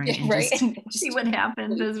popcorn and just see what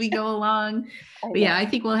happens as we go along. But yeah, I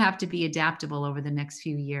think we'll have to be adaptable over the next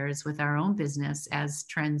few years with our own business as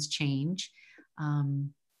trends change.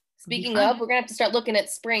 Speaking of, we're going to have to start looking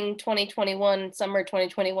at spring 2021, summer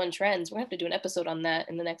 2021 trends. We're going to have to do an episode on that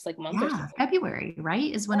in the next month or so. February,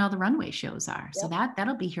 right, is when all the runway shows are. So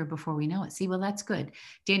that'll be here before we know it. See, well, that's good.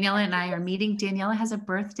 Daniela and I are meeting. Daniela has a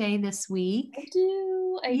birthday this week. I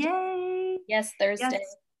do. Yay. Yes, Thursday.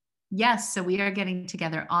 Yes. So we are getting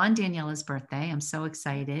together on Daniela's birthday. I'm so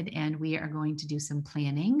excited. And we are going to do some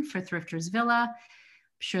planning for Thrifters Villa. I'm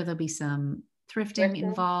sure there'll be some thrifting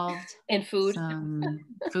involved and food, some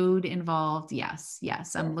food involved. Yes.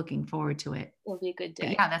 I'm looking forward to it. It'll be a good day.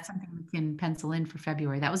 But yeah, that's something we can pencil in for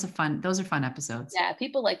February. Those are fun episodes. Yeah,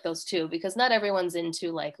 people like those too, because not everyone's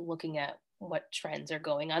into looking at what trends are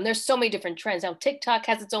going on. There's so many different trends now. TikTok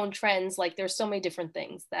has its own trends. There's so many different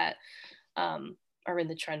things that are in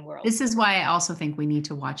the trend world. This is why I also think we need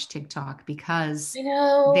to watch TikTok, because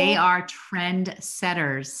they are trend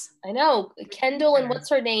setters. I know. Kendall and what's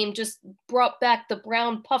her name just brought back the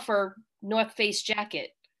brown puffer North Face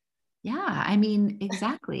jacket. Yeah, I mean,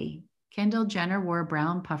 exactly. Kendall Jenner wore a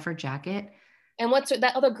brown puffer jacket. And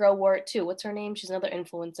that other girl wore it too. What's her name? She's another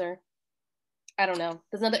influencer. I don't know.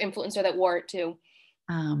 There's another influencer that wore it too.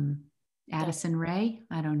 Addison Rae?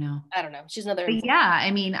 I don't know. She's another influencer. Yeah,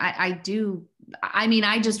 I mean,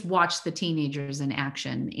 I just watch the teenagers in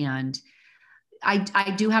action, and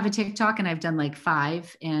I do have a TikTok, and I've done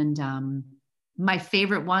 5. And my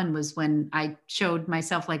favorite one was when I showed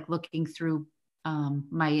myself looking through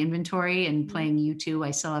my inventory and playing U2.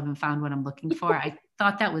 I still haven't found what I'm looking for. I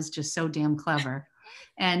thought that was just so damn clever.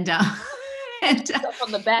 And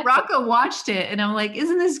on the back. Rocco watched it, and I'm like,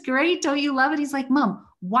 isn't this great? Don't you love it? He's like, Mom,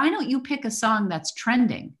 why don't you pick a song that's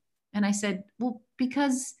trending? And I said, well,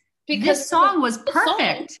 because this song was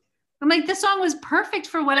perfect. I'm like, this song was perfect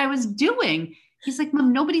for what I was doing. He's like,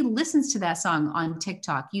 Mom, nobody listens to that song on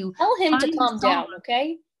TikTok. You tell him to calm down,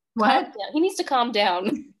 okay? What? He needs to calm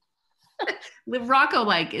down. Rocco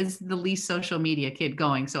is the least social media kid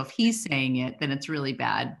going. So if he's saying it, then it's really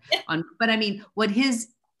bad. But I mean, what his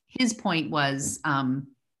point was,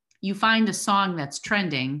 you find a song that's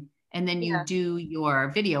trending, and then you do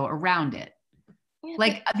your video around it.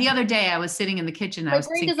 Yeah, the other day, I was sitting in the kitchen. My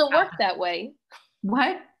brain doesn't work that way.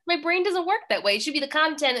 What? My brain doesn't work that way. It should be the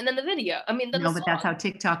content and then the video. I mean, no, but that's how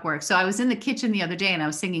TikTok works. So I was in the kitchen the other day, and I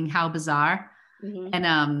was singing "How Bizarre," and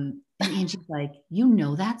Angie's like, "You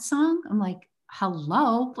know that song?" I'm like,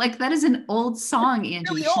 "Hello, that is an old song,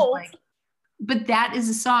 Angie." Really old. But that is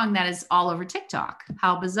a song that is all over TikTok.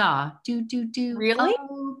 How bizarre. Do, do, do. Really?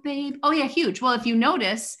 Oh, babe. Oh, yeah, huge. Well, if you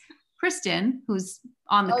notice, Kristen, who's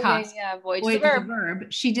on the cusp, Voyage to the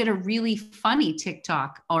Verb, she did a really funny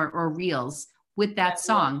TikTok or Reels with that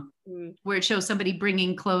song where it shows somebody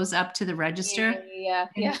bringing clothes up to the register. Yeah.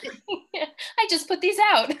 I just put these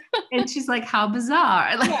out. And she's like, how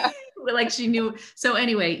bizarre. She knew. So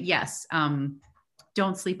anyway, yes.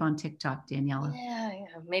 Don't sleep on TikTok, Daniela. Yeah.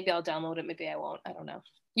 Maybe I'll download it. Maybe I won't. I don't know.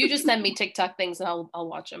 You just send me TikTok things and I'll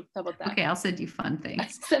watch them. How about that? Okay, I'll send you fun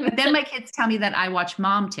things. But then my kids tell me that I watch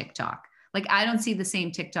mom TikTok. I don't see the same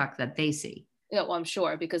TikTok that they see. Yeah, well, I'm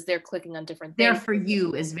sure, because they're clicking on different things. There for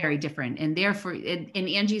you is very different. And and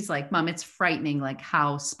Angie's like, Mom, it's frightening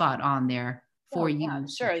how spot on there for you. Yeah,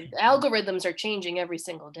 sure. Algorithms are changing every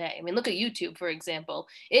single day. I mean, look at YouTube, for example.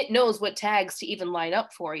 It knows what tags to even line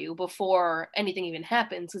up for you before anything even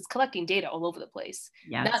happens. It's collecting data all over the place.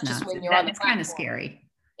 Yeah, not just when you're on the platform. It's kind of scary.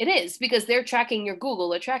 It is, because they're tracking your Google,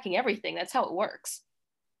 they're tracking everything. That's how it works.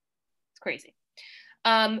 It's crazy.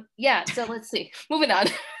 So let's see. Moving on.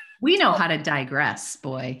 We know how to digress,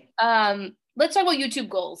 boy. Let's talk about YouTube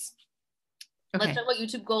goals. Okay. Let's talk about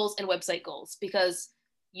YouTube goals and website goals, because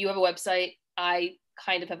you have a website. I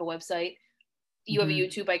kind of have a website. You have a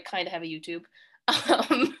YouTube. I kind of have a YouTube.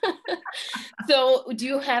 So do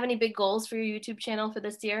you have any big goals for your YouTube channel for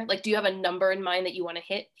this year? Do you have a number in mind that you want to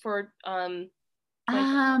hit for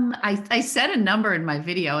I said a number in my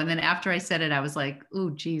video, and then after I said it, I was like, "Oh,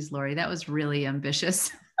 geez, Lori, that was really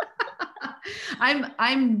ambitious." I'm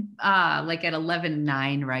like at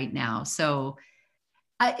 11.9 right now. So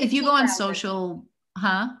if you go on social,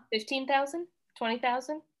 15,000,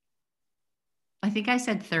 20,000. I think I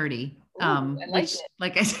said 30. Ooh, I like which, it.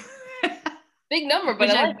 like I said, big number, but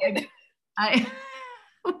I like it.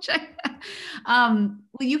 Well,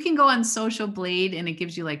 you can go on Social Blade and it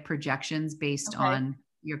gives you like projections based on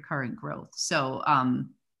your current growth. So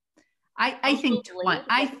I think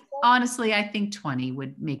honestly, I think 20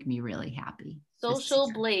 would make me really happy.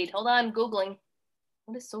 Social Blade. Hold on, Googling.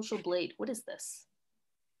 What is Social Blade? What is this?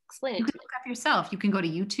 Explain it to me. You can look up yourself. You can go to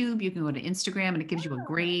YouTube, you can go to Instagram, and it gives you a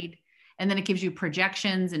grade. And then it gives you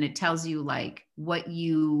projections and it tells you like what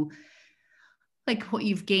you've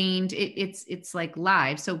gained. It's like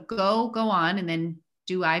live. So go on and then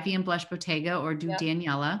do Ivy and Blush Bottega or do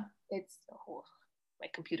Daniela. My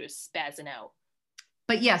computer's spazzing out.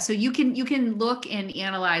 But yeah, so you can look and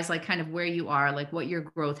analyze like kind of where you are, like what your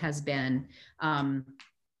growth has been.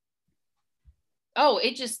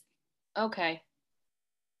 Okay.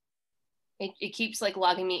 It keeps like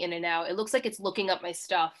logging me in and out. It looks like it's looking up my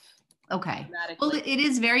stuff. Okay. Well, it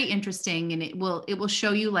is very interesting, and it will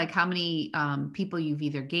show you like how many people you've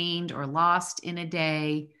either gained or lost in a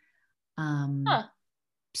day.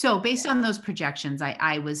 So based on those projections,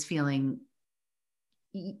 I was feeling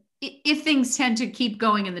if things tend to keep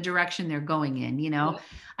going in the direction they're going in,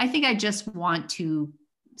 I think I just want to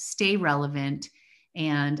stay relevant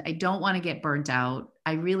and I don't want to get burnt out.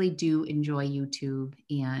 I really do enjoy YouTube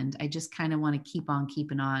and I just kind of want to keep on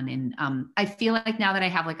keeping on. And I feel like now that I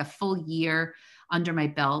have like a full year under my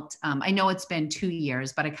belt, I know it's been 2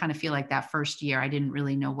 years, but I kind of feel like that first year I didn't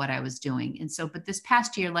really know what I was doing. And so, but this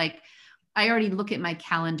past year, like I already look at my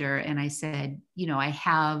calendar and I said, I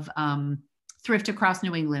have Thrift Across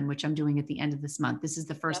New England, which I'm doing at the end of this month. This is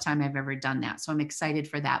the first time I've ever done that. So I'm excited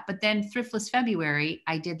for that. But then Thriftless February,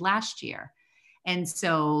 I did last year. And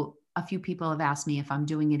so a few people have asked me if I'm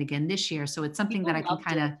doing it again this year. So it's something that I can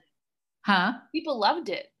kind of, People loved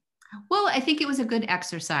it. Well, I think it was a good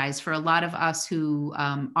exercise for a lot of us who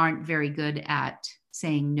aren't very good at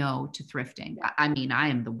saying no to thrifting. I mean, I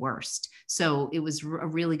am the worst. So it was a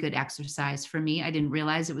really good exercise for me. I didn't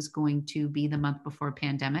realize it was going to be the month before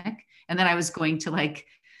pandemic. And then I was going to like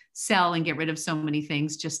sell and get rid of so many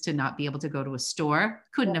things just to not be able to go to a store.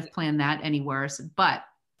 Couldn't have planned that any worse, but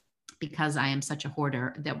because I am such a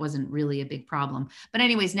hoarder, that wasn't really a big problem. But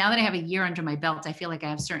anyways, now that I have a year under my belt, I feel like I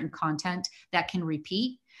have certain content that can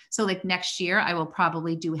repeat. So like next year, I will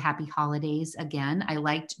probably do Happy Holidays again. I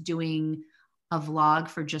liked doing a vlog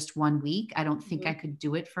for just 1 week. I don't think I could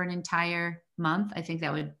do it for an entire month. I think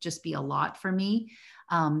that would just be a lot for me.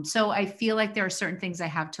 So I feel like there are certain things I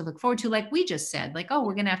have to look forward to, like we just said, like, oh,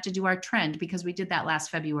 we're going to have to do our trend because we did that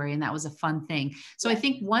last February and that was a fun thing. So I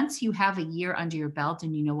think once you have a year under your belt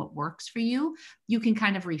and you know what works for you, you can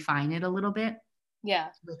kind of refine it a little bit. Yeah.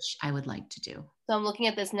 Which I would like to do. So I'm looking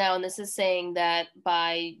at this now, and this is saying that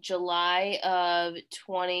by July of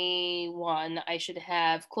 21, I should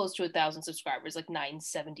have close to 1,000 subscribers, like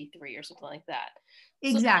 973 or something like that.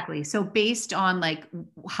 Exactly. So based on like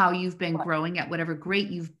how you've been growing at whatever rate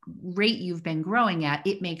you've been growing at,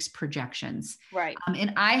 it makes projections. Right.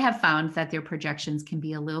 And I have found that their projections can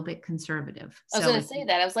be a little bit conservative. I was going to say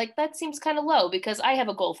that. I was like, that seems kind of low because I have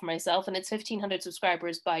a goal for myself and it's 1,500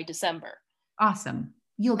 subscribers by December. Awesome.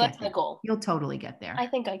 You'll get there. My goal. You'll totally get there. I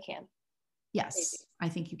think I can. Yes. Maybe.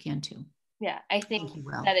 I think you can too. Yeah. I think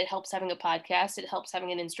that it helps having a podcast. It helps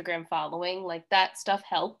having an Instagram following. Like that stuff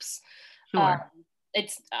helps. Sure.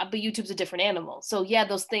 But YouTube's a different animal. So yeah,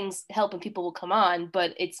 those things help and people will come on,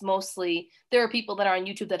 but it's mostly, there are people that are on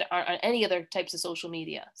YouTube that aren't on any other types of social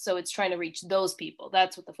media. So it's trying to reach those people.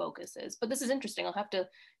 That's what the focus is. But this is interesting. I'll have to.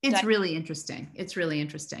 It's really interesting. It's really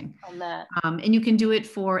interesting. On that. And you can do it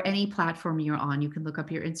for any platform you're on. You can look up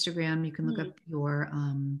your Instagram. You can look up your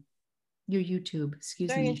YouTube,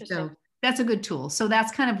 excuse me. So that's a good tool. So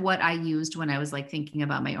that's kind of what I used when I was like thinking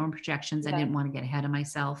about my own projections. I didn't want to get ahead of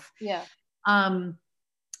myself. Yeah.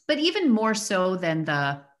 But even more so than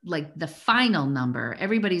the final number,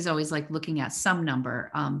 everybody's always like looking at some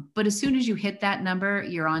number. But as soon as you hit that number,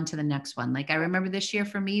 you're on to the next one. Like I remember this year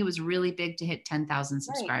for me, it was really big to hit 10,000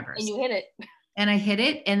 subscribers. And you hit it. And I hit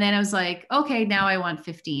it. And then I was like, okay, now I want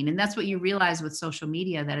 15. And that's what you realize with social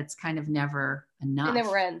media, that it's kind of never enough. It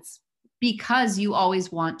never ends. Because you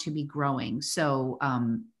always want to be growing. So,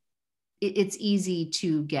 it's easy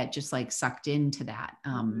to get just like sucked into that.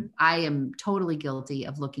 I am totally guilty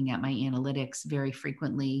of looking at my analytics very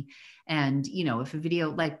frequently. And, if a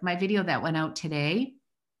video, like my video that went out today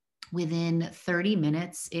within 30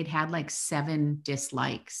 minutes, it had like 7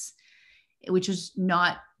 dislikes, which is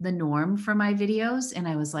not the norm for my videos. And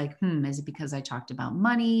I was like, is it because I talked about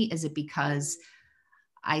money? Is it because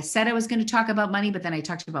I said I was going to talk about money, but then I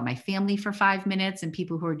talked about my family for 5 minutes, and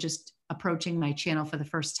people who are just approaching my channel for the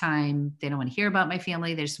first time, they don't want to hear about my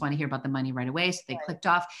family. They just want to hear about the money right away. So they clicked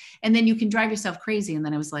off, and then you can drive yourself crazy. And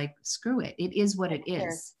then I was like, screw it. It is what it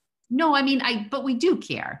is. No, I mean, but we do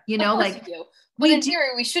care, like you do. But in theory,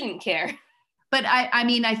 we shouldn't care. But I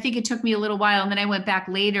mean, I think it took me a little while, and then I went back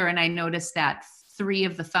later and I noticed that 3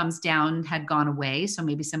 of the thumbs down had gone away. So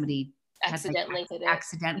maybe somebody accidentally hit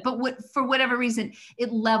it. But for whatever reason,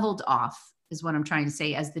 it leveled off, is what I'm trying to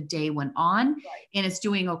say, as the day went on. Right. And it's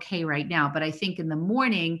doing okay right now. But I think in the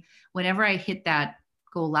morning, whenever I hit that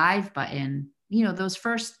go live button, those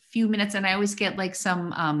first few minutes, and I always get like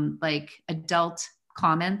some like adult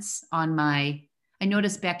comments on I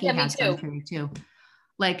noticed Becky has them too.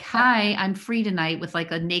 Like, hi, I'm free tonight, with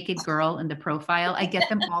like a naked girl in the profile. I get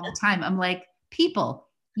them all the time. I'm like, people,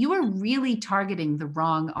 you are really targeting the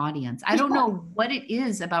wrong audience. I don't know what it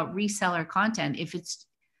is about reseller content, if it's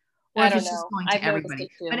just going to everybody.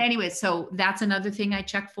 But anyway, so that's another thing I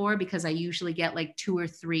check for, because I usually get like 2 or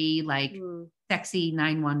 3 like sexy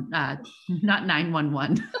not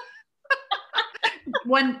 911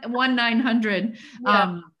 1-900.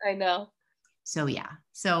 Yeah, I know. So yeah.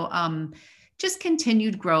 So just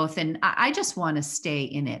continued growth. And I just want to stay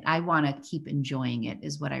in it. I want to keep enjoying it,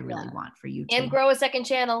 is what I really want for you. And grow a second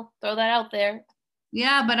channel. Throw that out there.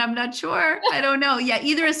 Yeah, but I'm not sure. I don't know. Yeah,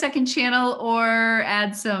 either a second channel or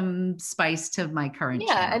add some spice to my current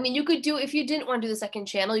channel. I mean, you could do, if you didn't want to do the second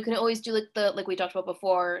channel, you can always do like we talked about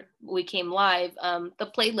before we came live, the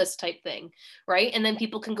playlist type thing, right? And then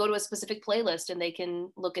people can go to a specific playlist and they can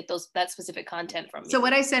look at that specific content from you. So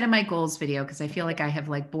what I said in my goals video, because I feel like I have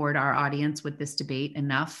like bored our audience with this debate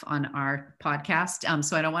enough on our podcast,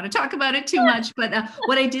 so I don't want to talk about it too much. But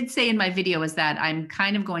what I did say in my video is that I'm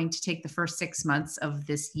kind of going to take the first 6 months of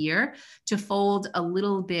this year to fold a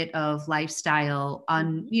little bit of lifestyle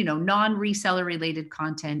on, non-reseller related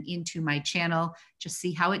content into my channel, just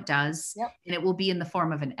see how it does. Yep. And it will be in the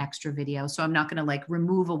form of an extra video. So I'm not going to like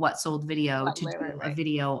remove a what sold video to do a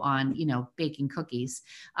video on, baking cookies.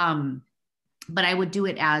 But I would do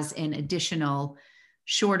it as an additional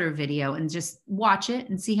shorter video and just watch it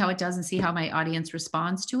and see how it does and see how my audience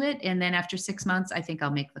responds to it. And then after 6 months, I think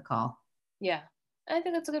I'll make the call. Yeah. I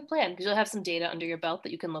think that's a good plan, because you'll have some data under your belt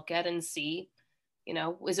that you can look at and see,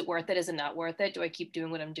 is it worth it? Is it not worth it? Do I keep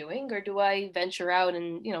doing what I'm doing, or do I venture out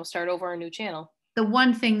and, start over a new channel? The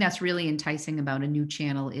one thing that's really enticing about a new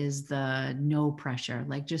channel is the no pressure,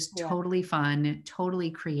 like just totally fun,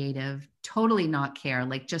 totally creative, totally not care.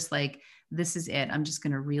 Like, just like, this is it. I'm just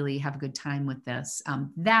going to really have a good time with this.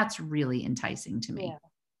 That's really enticing to me. Yeah.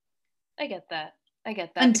 I get that.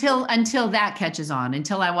 Until that catches on,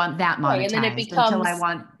 until I want that monetized, and then it becomes, until I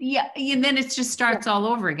want, and then it just starts all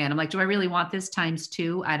over again. I'm like, do I really want this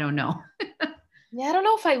 ×2? I don't know. Yeah, I don't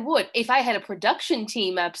know if I would. If I had a production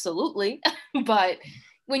team, absolutely. But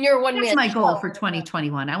when you're one man, that's my goal for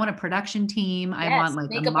 2021. I want a production team. I want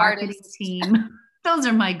like a marketing team. Those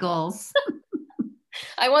are my goals.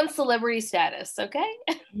 I want celebrity status. Okay.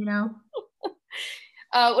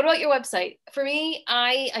 What about your website? For me,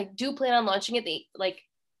 I do plan on launching it the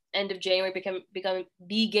end of January,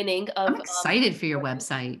 beginning of. I'm excited for your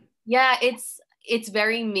website. Yeah, it's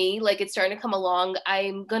very me. Like, it's starting to come along.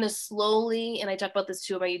 I'm gonna slowly, and I talk about this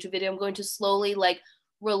too in my YouTube video, I'm going to slowly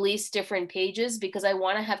release different pages, because I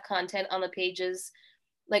want to have content on the pages.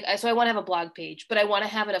 So I want to have a blog page, but I want to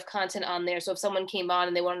have enough content on there. So if someone came on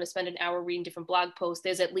and they wanted to spend an hour reading different blog posts,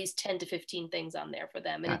 there's at least 10 to 15 things on there for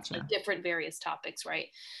them. And It's different various topics, right?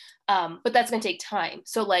 But that's going to take time.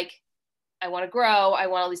 So I want to grow, I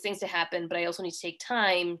want all these things to happen, but I also need to take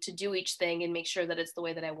time to do each thing and make sure that it's the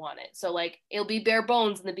way that I want it. So it'll be bare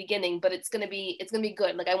bones in the beginning, but it's going to be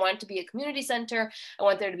good. I want it to be a community center. I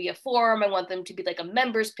want there to be a forum. I want them to be a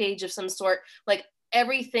members page of some sort,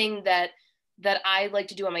 everything that I like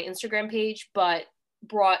to do on my Instagram page, but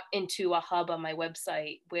brought into a hub on my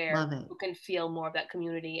website where you can feel more of that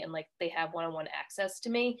community and they have one-on-one access to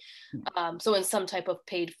me. So in some type of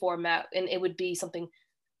paid format, and it would be something,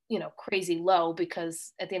 crazy low,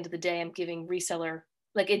 because at the end of the day, I'm giving reseller,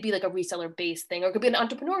 it'd be a reseller based thing, or it could be an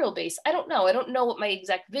entrepreneurial base. I don't know what my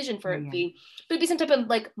exact vision for it would be, but it'd be some type of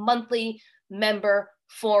monthly member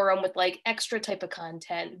forum with extra type of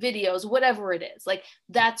content, videos, whatever it is.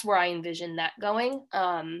 That's where I envision that going.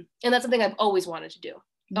 And that's something I've always wanted to do.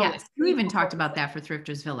 Yes, you even talked about that for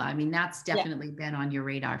Thrifters Villa. I mean, that's definitely been on your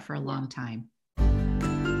radar for a long time.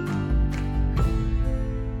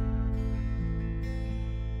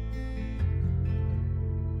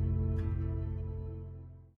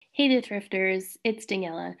 Hey there, thrifters, it's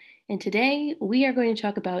Daniela, and today we are going to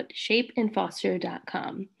talk about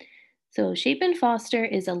shapeandfoster.com. So, Shape and Foster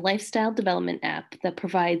is a lifestyle development app that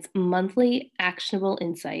provides monthly actionable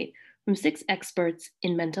insight from 6 experts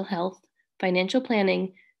in mental health, financial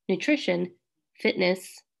planning, nutrition,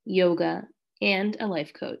 fitness, yoga, and a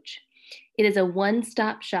life coach. It is a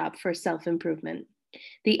one-stop shop for self-improvement.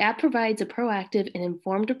 The app provides a proactive and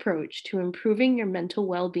informed approach to improving your mental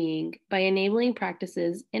well-being by enabling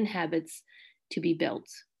practices and habits to be built.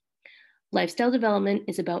 Lifestyle development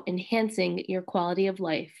is about enhancing your quality of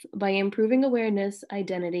life by improving awareness,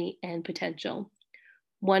 identity, and potential.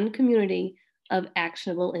 One community of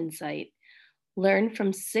actionable insight. Learn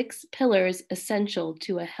from 6 pillars essential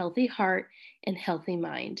to a healthy heart and healthy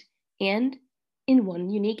mind, and in one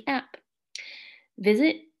unique app.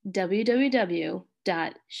 Visit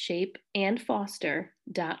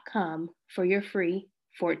www.shapeandfoster.com for your free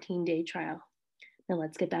 14-day trial. Now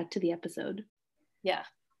let's get back to the episode. Yeah.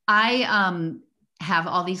 I have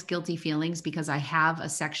all these guilty feelings because I have a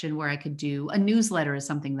section where I could do a newsletter is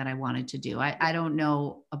something that I wanted to do. I don't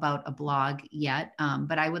know about a blog yet,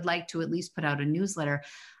 but I would like to at least put out a newsletter.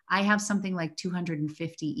 I have something like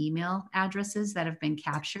 250 email addresses that have been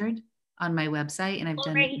captured on my website, and I've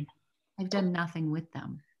done nothing with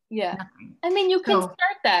them. Yeah. Nothing. I mean, you can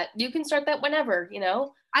start that. You can start that whenever, you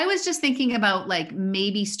know. I was just thinking about like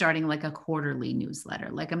maybe starting like a quarterly newsletter.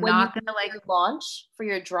 Like I'm not going to like launch for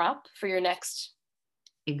your drop for your next.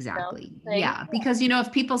 Exactly. Yeah. Because, you know,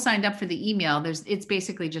 if people signed up for the email, it's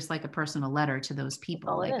basically just like a personal letter to those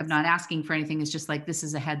people. Like I'm not asking for anything. It's just like, this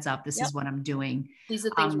is a heads up. This is what I'm doing. These are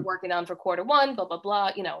the things we're working on for quarter 1, blah, blah,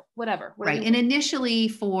 blah, you know, whatever. Right. And initially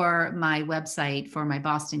for my website, for my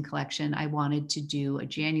Boston collection, I wanted to do a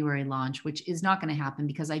January launch, which is not going to happen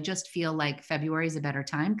because I just feel like February is a better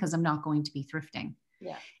time because I'm not going to be thrifting.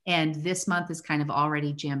 Yeah. And this month is kind of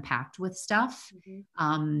already jam-packed with stuff.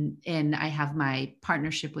 Mm-hmm. And I have my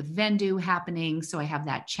partnership with Vendoo happening. So I have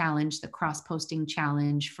that challenge, the cross-posting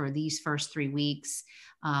challenge for these first 3 weeks.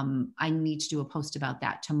 I need to do a post about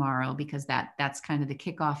that tomorrow because that's kind of the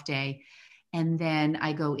kickoff day. And then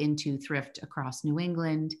I go into thrift across New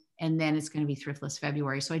England, and then it's going to be Thriftless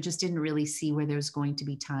February. So I just didn't really see where there's going to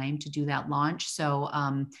be time to do that launch. So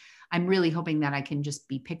I'm really hoping that I can just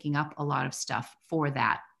be picking up a lot of stuff for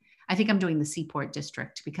that. I think I'm doing the Seaport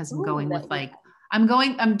District because I'm going with like, I'm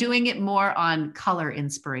doing it more on color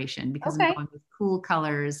inspiration because I'm going with cool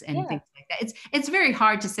colors and things like that. It's very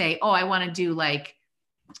hard to say, oh, I want to do like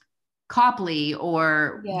Copley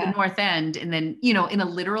or the North End. And then, you know, in a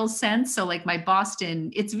literal sense. So like my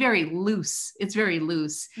Boston, it's very loose. It's very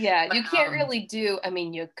loose. Yeah. But, you can't really do, I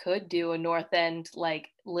mean, you could do a North End, like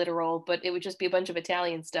literal, but it would just be a bunch of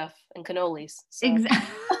Italian stuff and cannolis. So.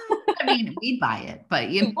 Exactly. I mean, we'd buy it, but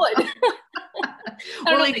you would.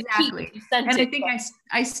 Well, exactly. And I think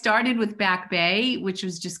I started with Back Bay, which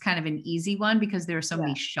was just kind of an easy one because there are so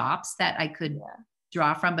many shops that I could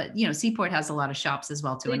draw from, but you know, Seaport has a lot of shops as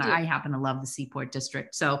well too. And I happen to love the Seaport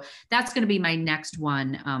District. So that's going to be my next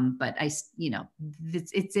one. But you know,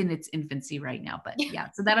 it's in its infancy right now, but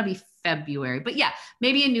so that'll be February, but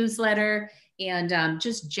maybe a newsletter and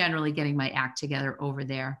just generally getting my act together over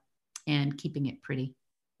there and keeping it pretty.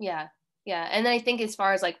 Yeah. Yeah. And then I think as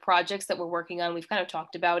far as like projects that we're working on, we've kind of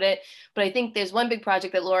talked about it, but I think there's one big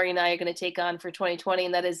project that Lori and I are going to take on for 2020,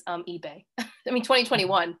 and that is eBay. I mean,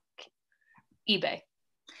 2021. eBay.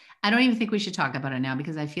 I don't even think we should talk about it now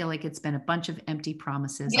because I feel like it's been a bunch of empty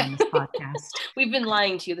promises on this podcast. We've been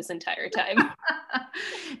lying to you this entire time.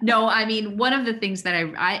 No, I mean, one of the things that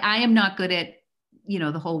I am not good at, you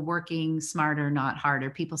know, the whole working smarter, not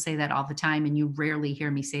harder. People say that all the time, and you rarely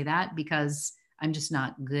hear me say that because I'm just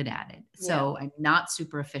not good at it. So I'm not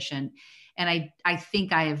super efficient. And I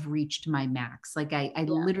think I have reached my max. Like I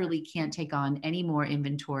literally can't take on any more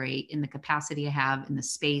inventory in the capacity I have, in the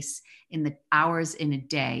space, in the hours in a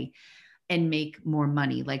day, and make more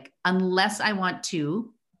money. Like unless I want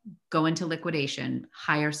to go into liquidation,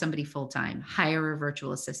 hire somebody full-time, hire a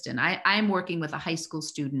virtual assistant. I'm working with a high school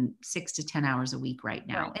student 6 to 10 hours a week right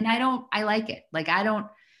now. And I like it. Like I don't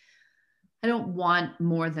want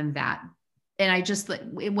more than that. And I just,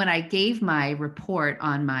 when I gave my report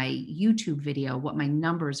on my YouTube video, what my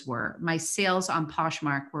numbers were, my sales on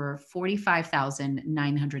Poshmark were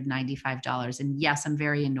 $45,995. And yes, I'm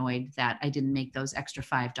very annoyed that I didn't make those extra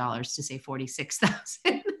 $5 to say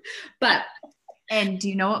 46,000. But, and do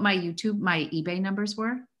you know what my eBay numbers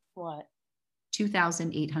were? What?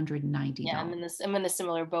 $2,890. Yeah, I'm in a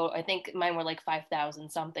similar boat. I think mine were like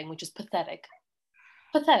 5,000 something, which is pathetic.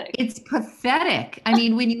 Pathetic. It's pathetic. I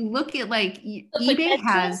mean, when you look at like eBay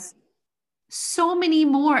has so many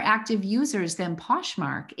more active users than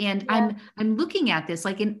Poshmark. And Yeah. I'm looking at this,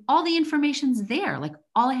 like, and all the information's there. Like,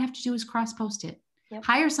 all I have to do is cross post it. Yep.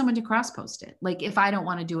 Hire someone to cross post it. Like, if I don't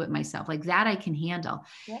want to do it myself, like that I can handle.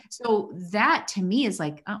 Yep. So that to me is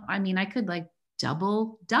like, oh, I mean, I could like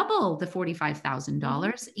double the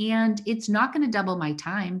 $45,000, and it's not going to double my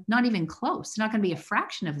time, not even close. It's not going to be a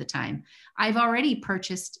fraction of the time. I've already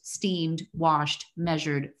purchased, steamed, washed,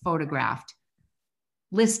 measured, photographed,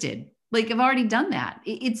 listed. Like, I've already done that.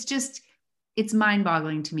 It's just, it's mind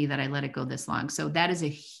boggling to me that I let it go this long. So that is a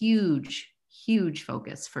huge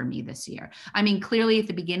focus for me this year. I mean, clearly at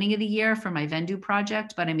the beginning of the year for my Vendu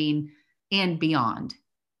project, but I mean, and beyond.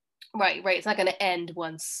 Right. It's not going to end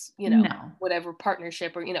once, No. whatever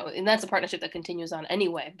partnership or, and that's a partnership that continues on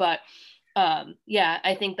anyway. But yeah,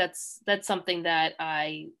 I think that's something that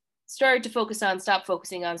I started to focus on, stopped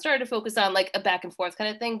focusing on, started to focus on, like a back and forth kind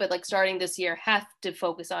of thing. But like starting this year, have to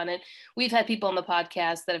focus on it. We've had people on the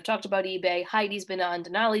podcast that have talked about eBay. Heidi's been on,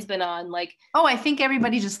 Denali's been on, like. Oh, I think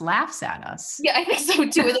everybody just laughs at us. Yeah, I think so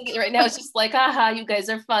too. I think right now it's just like, haha, you guys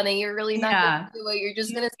are funny. You're really not going to do it. You're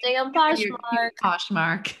just going to stay on Poshmark.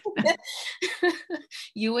 Poshmark.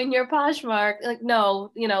 You and your Poshmark. Like,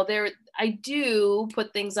 no, I do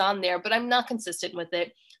put things on there, but I'm not consistent with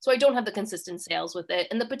it. So I don't have the consistent sales with it.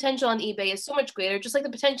 And the potential on eBay is so much greater, just like the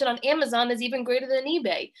potential on Amazon is even greater than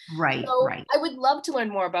eBay. Right, so right. I would love to learn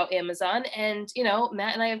more about Amazon. And,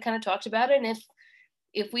 Matt and I have kind of talked about it. And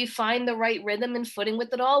if we find the right rhythm and footing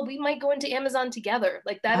with it all, we might go into Amazon together.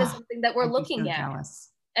 Like that is something that we're looking at. Jealous.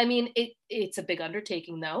 I mean, it's a big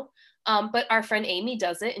undertaking though. But our friend Amy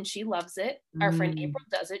does it and she loves it. Our friend April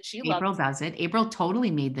does it. April does it. April totally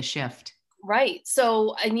made the shift. Right.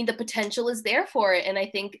 So, I mean, the potential is there for it. And I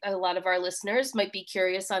think a lot of our listeners might be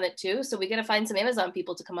curious on it too. So we got to find some Amazon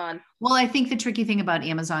people to come on. Well, I think the tricky thing about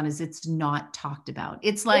Amazon is it's not talked about.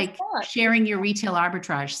 It's like sharing your retail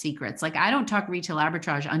arbitrage secrets. Like, I don't talk retail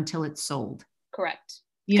arbitrage until it's sold. Correct.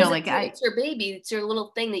 Like it's your baby. It's your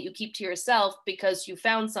little thing that you keep to yourself because you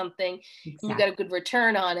found something and you got a good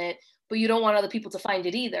return on it, but you don't want other people to find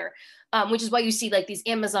it either. Which is why you see like these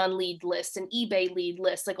Amazon lead lists and eBay lead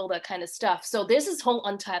lists, like all that kind of stuff. So there's this whole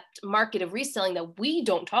untapped market of reselling that we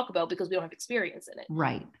don't talk about because we don't have experience in it.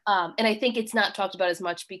 Right. And I think it's not talked about as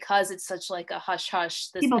much because it's such like a hush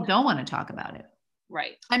hush. People don't want to talk about it.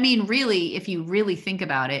 Right. I mean, really, if you really think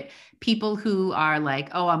about it, people who are like,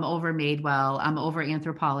 oh, I'm over Madewell, I'm over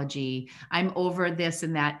Anthropologie, I'm over this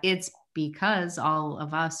and that, it's because all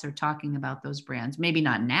of us are talking about those brands. Maybe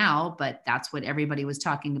not now, but that's what everybody was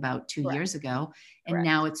talking about 2 years ago. And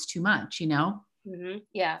now it's too much, Mm-hmm.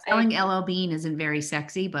 Yeah. Selling LL Bean isn't very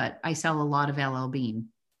sexy, but I sell a lot of LL Bean.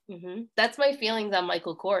 Mm-hmm. That's my feelings on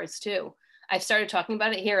Michael Kors too. I've started talking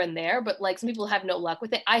about it here and there, but like some people have no luck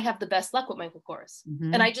with it. I have the best luck with Michael Kors.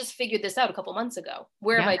 Mm-hmm. And I just figured this out a couple months ago.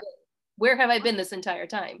 Where have I been? Where have I been this entire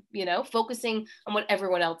time? Focusing on what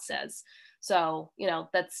everyone else says. So,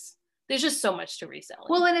 there's just so much to reselling.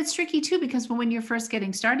 Well, and it's tricky too, because when you're first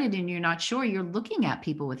getting started and you're not sure, you're looking at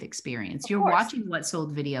people with experience. You're watching what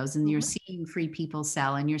sold videos and you're seeing Free People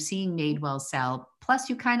sell and you're seeing Madewell sell. Plus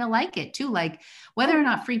you kind of like it too. Like whether or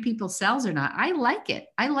not Free People sells or not, I like it.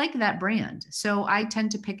 I like that brand. So I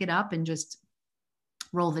tend to pick it up and just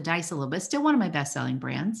roll the dice a little bit. Still one of my best selling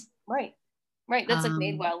brands. Right. That's like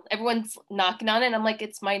Madewell. Everyone's knocking on it. And I'm like,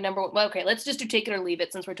 it's my number one. Well, okay, let's just do take it or leave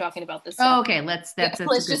it since we're talking about this. Oh, okay, let's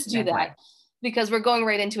just do that because we're going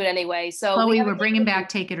right into it anyway. So Chloe, we're bringing back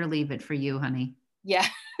take it or leave it for you, honey. Yeah.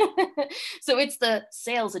 So it's the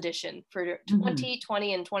sales edition for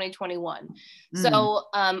 2020 and 2021. So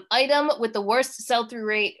item with the worst sell-through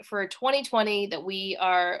rate for 2020 that we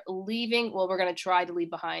are leaving. Well, we're going to try to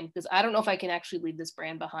leave behind because I don't know if I can actually leave this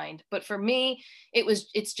brand behind. But for me,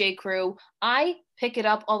 it's J. Crew. I pick it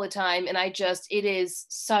up all the time and it is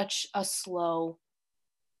such a slow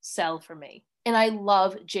sell for me. And I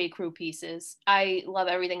love J. Crew pieces. I love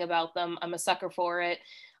everything about them. I'm a sucker for it.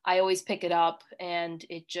 I always pick it up and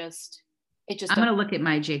it just. I'm going to look at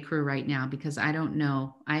my J. Crew right now because I don't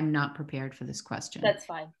know. I'm not prepared for this question. That's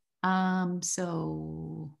fine.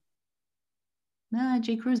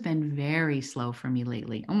 J. Crew's been very slow for me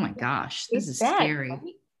lately. Oh my gosh, this is bad, scary. Right?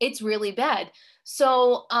 It's really bad.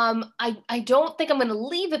 So I don't think I'm going to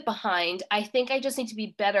leave it behind. I think I just need to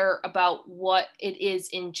be better about what it is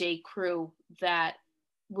in J. Crew that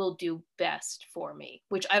will do best for me,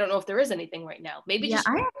 which I don't know if there is anything right now. Maybe I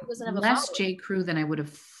have less J. Crew than I would have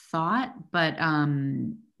thought, but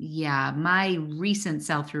my recent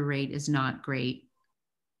sell-through rate is not great.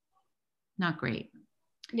 Not great.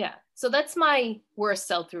 Yeah. So that's my worst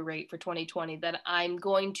sell-through rate for 2020 that I'm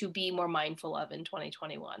going to be more mindful of in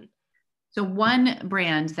 2021. So one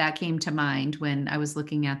brand that came to mind when I was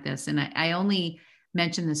looking at this, and I only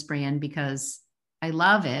mention this brand because I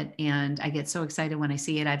love it and I get so excited when I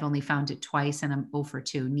see it. I've only found it twice and I'm 0 for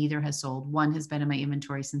 2. Neither has sold. One has been in my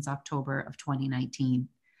inventory since October of 2019.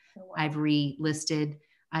 Oh, wow. I've relisted.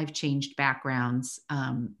 I've changed backgrounds.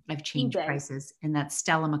 I've changed eBay. Prices. And that's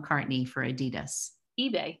Stella McCartney for Adidas.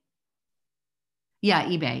 eBay. Yeah,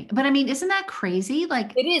 eBay. But I mean, isn't that crazy?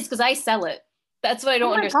 Like it is, because I sell it. That's what I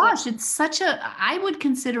don't understand. Oh my gosh, it's such I would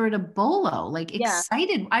consider it a bolo, like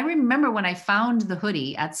excited. Yeah. I remember when I found the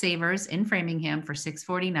hoodie at Savers in Framingham for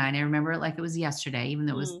 $6.49. I remember it like it was yesterday, even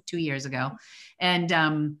though it was 2 years ago. And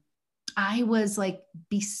I was like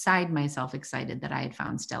beside myself excited that I had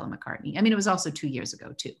found Stella McCartney. I mean, it was also 2 years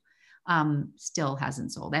ago too. Still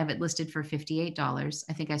hasn't sold. I have it listed for $58.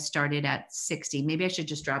 I think I started at 60. Maybe I should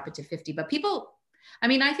just drop it to 50, but I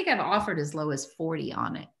mean, I think I've offered as low as 40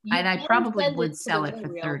 on it. And I probably would sell it for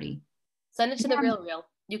 30. Send it to the Real.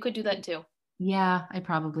 You could do that too. Yeah, I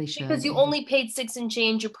probably should. Because you only paid 6 and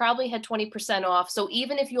change. You probably had 20% off. So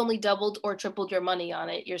even if you only doubled or tripled your money on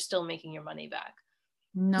it, you're still making your money back.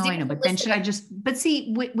 No, I know. But then should I but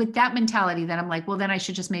see, with that mentality, then I'm like, well, then I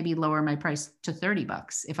should just maybe lower my price to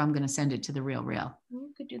 $30 if I'm going to send it to the Real.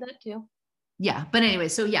 You could do that too. Yeah. But anyway,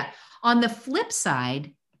 so yeah, on the flip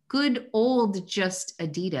side, good old just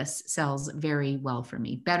Adidas sells very well for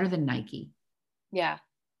me, better than Nike. Yeah.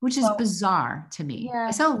 Which is bizarre to me. Yeah.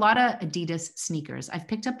 I sell a lot of Adidas sneakers. I've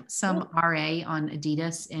picked up some RA on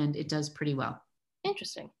Adidas and it does pretty well.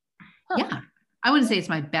 Interesting. Huh. Yeah. I wouldn't say it's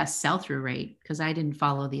my best sell-through rate because I didn't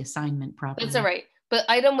follow the assignment properly. It's all right. But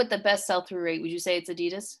item with the best sell-through rate, would you say it's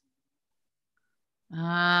Adidas?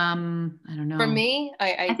 I don't know. For me,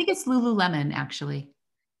 I think it's Lululemon actually.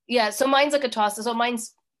 Yeah. So mine's like a toss. So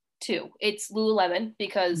mine's 2. It's Lululemon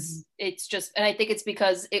because it's just, and I think it's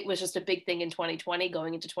because it was just a big thing in 2020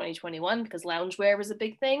 going into 2021 because loungewear was a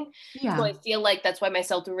big thing. Yeah. So I feel like that's why my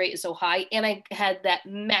sell-through rate is so high. And I had that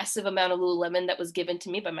massive amount of Lululemon that was given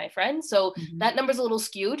to me by my friend. So that number's a little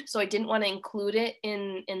skewed. So I didn't want to include it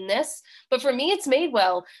in this. But for me, it's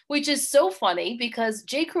Madewell, which is so funny because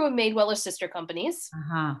J. Crew and Madewell are sister companies.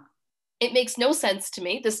 It makes no sense to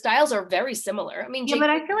me. The styles are very similar. I mean,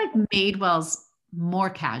 but I feel like Madewell's more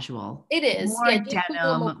casual. It is. More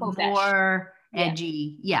denim, more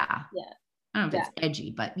edgy. Yeah. I don't know if it's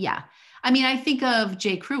edgy, but yeah. I mean, I think of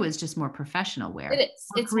J. Crew as just more professional wear. It is.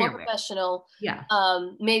 It's more professional. Yeah.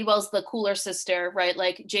 Madewell's the cooler sister, right?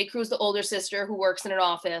 Like J. Crew's the older sister who works in an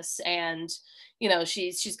office and you know,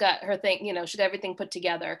 she's got her thing, you know, she's got everything put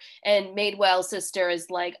together. And Madewell's sister is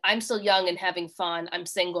like, I'm still young and having fun. I'm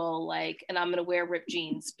single, like, and I'm going to wear ripped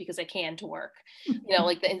jeans because I can to work, you know,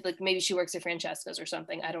 like maybe she works at Francesca's or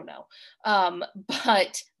something. I don't know.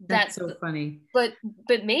 But that's so funny. But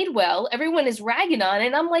Madewell, everyone is ragging on it.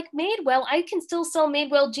 And I'm like, Madewell, I can still sell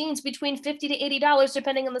Madewell jeans between $50 to $80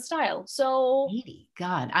 depending on the style. So 80,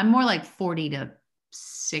 God, I'm more like 40 to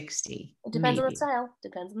 60. It depends on the style.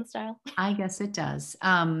 Depends on the style. I guess it does.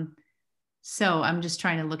 So I'm just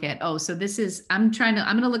trying to look at, I'm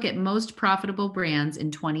going to look at most profitable brands in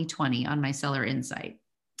 2020 on my Seller Insight.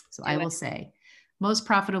 So I will say most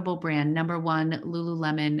profitable brand, number 1,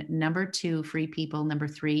 Lululemon, number 2, Free People, number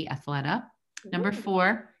 3, Athleta, number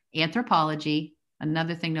 4, Anthropologie,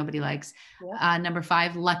 another thing nobody likes, number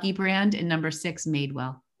 5, Lucky Brand, and number 6,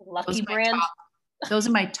 Madewell. Lucky Brand. Those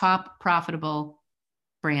are my top profitable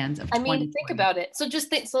brands of 2020. I mean, think about it. So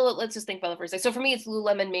let's just think about it for a second. So for me, it's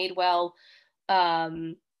Lululemon, Madewell. What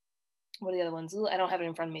are the other ones? I don't have it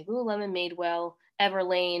in front of me. Lululemon, Madewell,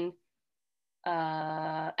 Everlane,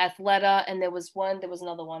 Athleta, and there was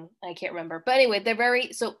another one. I can't remember. But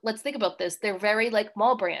anyway, so let's think about this. They're very like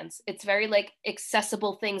mall brands. It's very like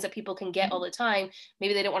accessible things that people can get all the time.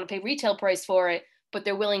 Maybe they don't want to pay retail price for it, but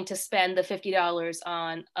they're willing to spend the $50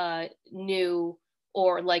 on a new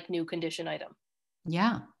or like new condition item.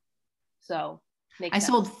 Yeah. So I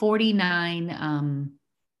sold 49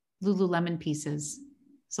 Lululemon pieces,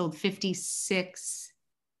 sold 56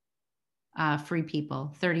 Free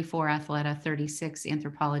People, 34 Athleta, 36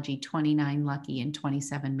 Anthropologie, 29 Lucky, and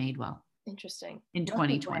 27 Madewell. Interesting. In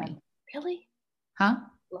 2020. Really? Huh?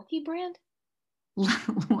 Lucky Brand?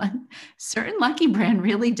 Certain Lucky Brand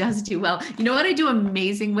really does do well. You know what I do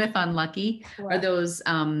amazing with on Lucky are those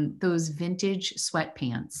vintage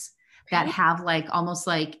sweatpants that have like almost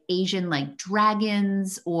like Asian like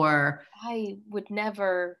dragons, or I would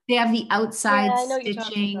never. They have the outside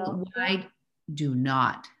stitching. Wide. Do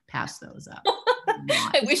not pass those up.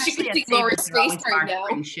 I wish you could see Laura's face right now.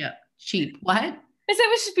 Cheap. What? I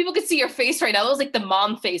wish people could see your face right now. That was like the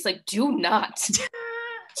mom face. Like, do not.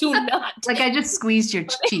 Do not. Like I just squeezed your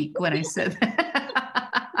cheek when I said that.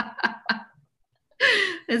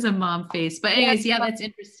 as a mom face. But anyways, yeah, that's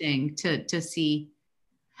interesting to see.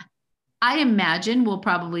 I imagine we'll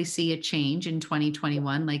probably see a change in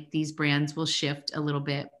 2021. Like these brands will shift a little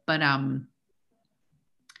bit, but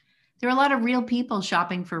there are a lot of real people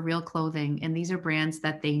shopping for real clothing, and these are brands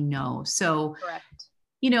that they know. So, Correct.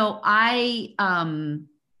 you know, I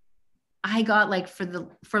got like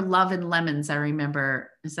for Love and Lemons. I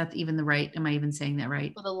remember, is that even the right? Am I even saying that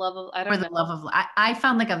right? For the love of, I don't know. For the love of, I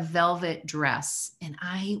found like a velvet dress, and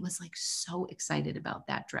I was like so excited about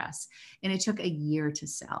that dress, and it took a year to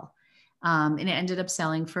sell. And it ended up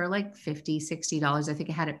selling for like $50, $60. I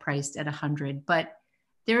think I had it priced at $100, but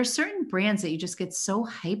there are certain brands that you just get so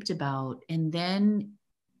hyped about. And then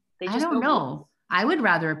I don't know. I would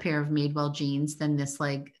rather a pair of Madewell jeans than this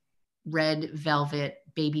like red velvet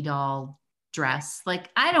baby doll dress.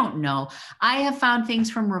 Like, I don't know. I have found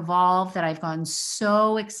things from Revolve that I've gotten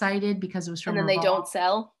so excited because it was from Revolve. And then Revolve. they don't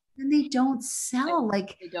sell. And they don't sell.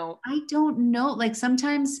 Like, they don't. I don't know. Like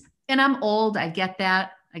sometimes, and I'm old. I get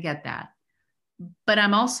that. But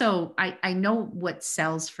I'm also, I know what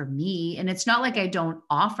sells for me. And it's not like I don't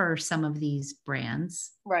offer some of these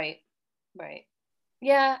brands. Right.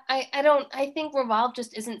 Yeah, I think Revolve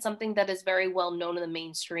just isn't something that is very well known in the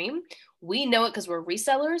mainstream. We know it because we're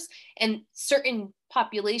resellers, and certain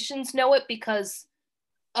populations know it because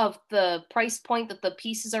of the price point that the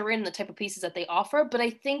pieces are in, the type of pieces that they offer. But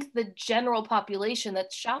I think the general population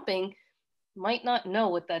that's shopping might not know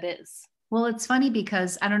what that is. Well, it's funny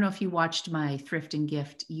because I don't know if you watched my thrift and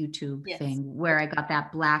gift YouTube thing where I got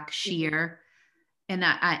that black sheer, and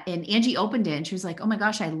and Angie opened it and she was like, "Oh my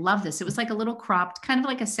gosh, I love this." It was like a little cropped, kind of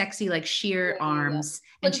like a sexy, like sheer arms.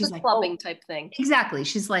 And she's like, clubbing type thing. Exactly.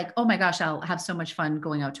 She's like, "Oh my gosh, I'll have so much fun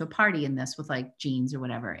going out to a party in this with like jeans or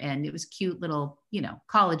whatever." And it was cute little, you know,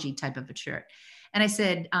 collegey type of a shirt. And I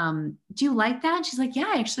said, "Do you like that?" And she's like, "Yeah,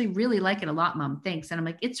 I actually really like it a lot, Mom. Thanks." And I'm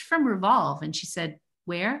like, "It's from Revolve." And she said,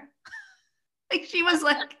 "Where?" Like she was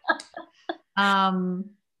like,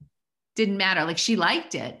 didn't matter. Like she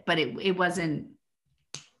liked it, but it wasn't,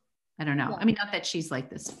 I don't know. Yeah. I mean, not that she's like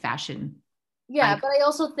this fashion. Yeah, but I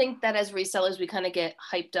also think that as resellers, we kind of get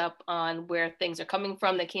hyped up on where things are coming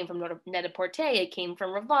from. They came from Net-a-Porter, it came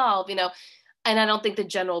from Revolve, you know, and I don't think the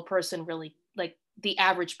general person really, like the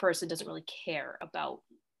average person doesn't really care about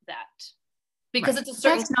that. Because it's a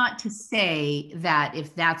certain. That's not to say that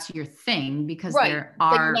if that's your thing, because there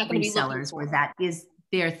are resellers where that is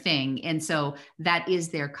their thing. And so that is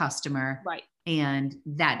their customer. Right. And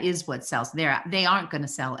that is what sells. They aren't going to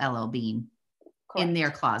sell LL Bean in their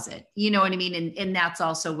closet. You know what I mean? And that's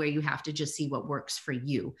also where you have to just see what works for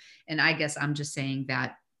you. And I guess I'm just saying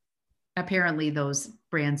that apparently those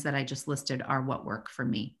brands that I just listed are what work for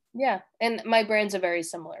me. Yeah. And my brands are very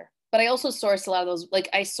similar. But I also source a lot of those, like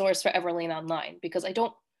I source for Everlane online because we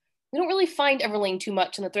don't really find Everlane too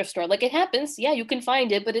much in the thrift store. Like it happens, yeah, you can find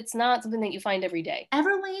it, but it's not something that you find every day.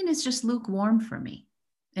 Everlane is just lukewarm for me.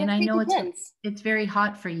 And I know it's very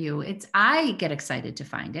hot for you. I get excited to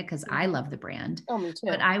find it because I love the brand. Oh, me too.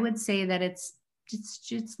 But I would say that it's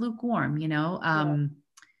lukewarm, you know.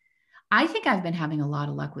 I think I've been having a lot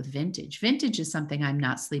of luck with vintage. Vintage is something I'm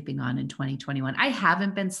not sleeping on in 2021. I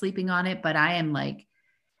haven't been sleeping on it, but I am like,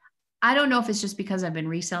 I don't know if it's just because I've been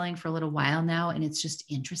reselling for a little while now and it's just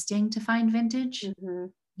interesting to find vintage,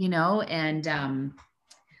 you know, and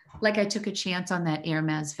like I took a chance on that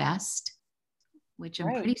Hermes vest, which I'm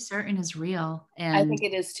pretty certain is real. And I think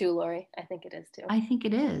it is too, Lori. I think it is too. I think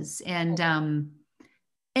it is. And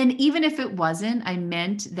even if it wasn't, I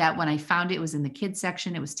meant that when I found it, it was in the kids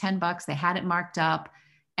section, it was $10. They had it marked up,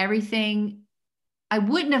 everything. I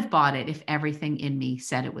wouldn't have bought it if everything in me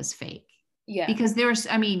said it was fake. Yeah. Because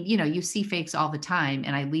I mean, you know, you see fakes all the time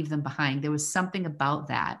and I leave them behind. There was something about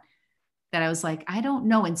that I was like, I don't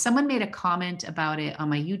know. And someone made a comment about it on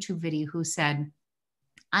my YouTube video who said,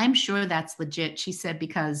 I'm sure that's legit. She said,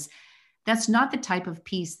 because that's not the type of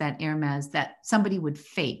piece that Hermes that somebody would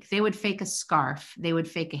fake. They would fake a scarf. They would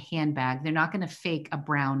fake a handbag. They're not going to fake a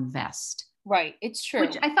brown vest. Right. It's true.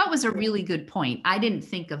 Which I thought was a really good point. I didn't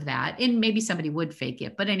think of that. And maybe somebody would fake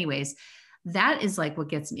it. But anyways, that is like what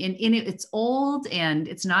gets me in it. It's old and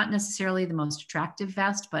it's not necessarily the most attractive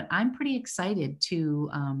vest, but I'm pretty excited to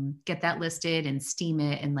get that listed and steam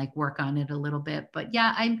it and like work on it a little bit. But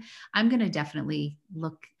yeah, I'm going to definitely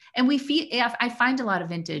look. And I find a lot of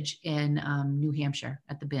vintage in New Hampshire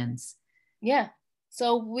at the bins. Yeah.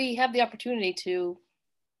 So we have the opportunity to,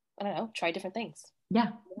 I don't know, try different things. Yeah,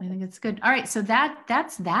 I think it's good. All right. So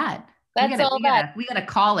that's that. We got to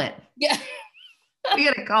call it. Yeah. We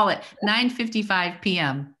got to call it 9:55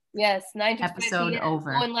 p.m. Yes, 9:55 episode p.m.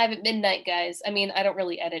 over. Going live at midnight, guys. I mean, I don't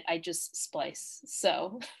really edit. I just splice.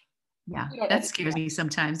 So Yeah, You don't that edit scares that. me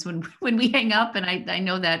sometimes when we hang up and I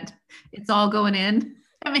know that it's all going in.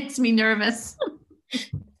 That makes me nervous.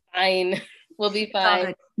 Fine. We'll be It's all fine.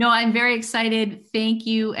 good. No, I'm very excited. Thank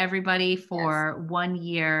you, everybody, Yes. for 1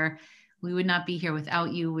 year. We would not be here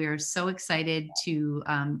without you. We're so excited to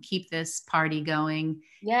keep this party going.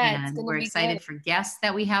 Yeah, it's And gonna we're be excited good. for guests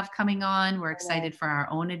that we have coming on. We're I know. excited for our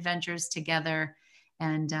own adventures together.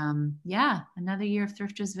 And yeah, another year of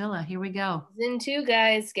Thrifters Villa. Here we go. Season 2,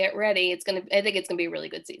 guys, get ready. I think it's gonna be a really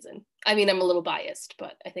good season. I mean, I'm a little biased,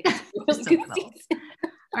 but I think it's a really Just a good little. season.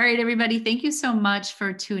 All right, everybody. Thank you so much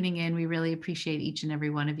for tuning in. We really appreciate each and every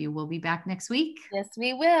one of you. We'll be back next week. Yes,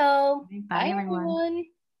 we will. Bye, Bye, everyone. everyone.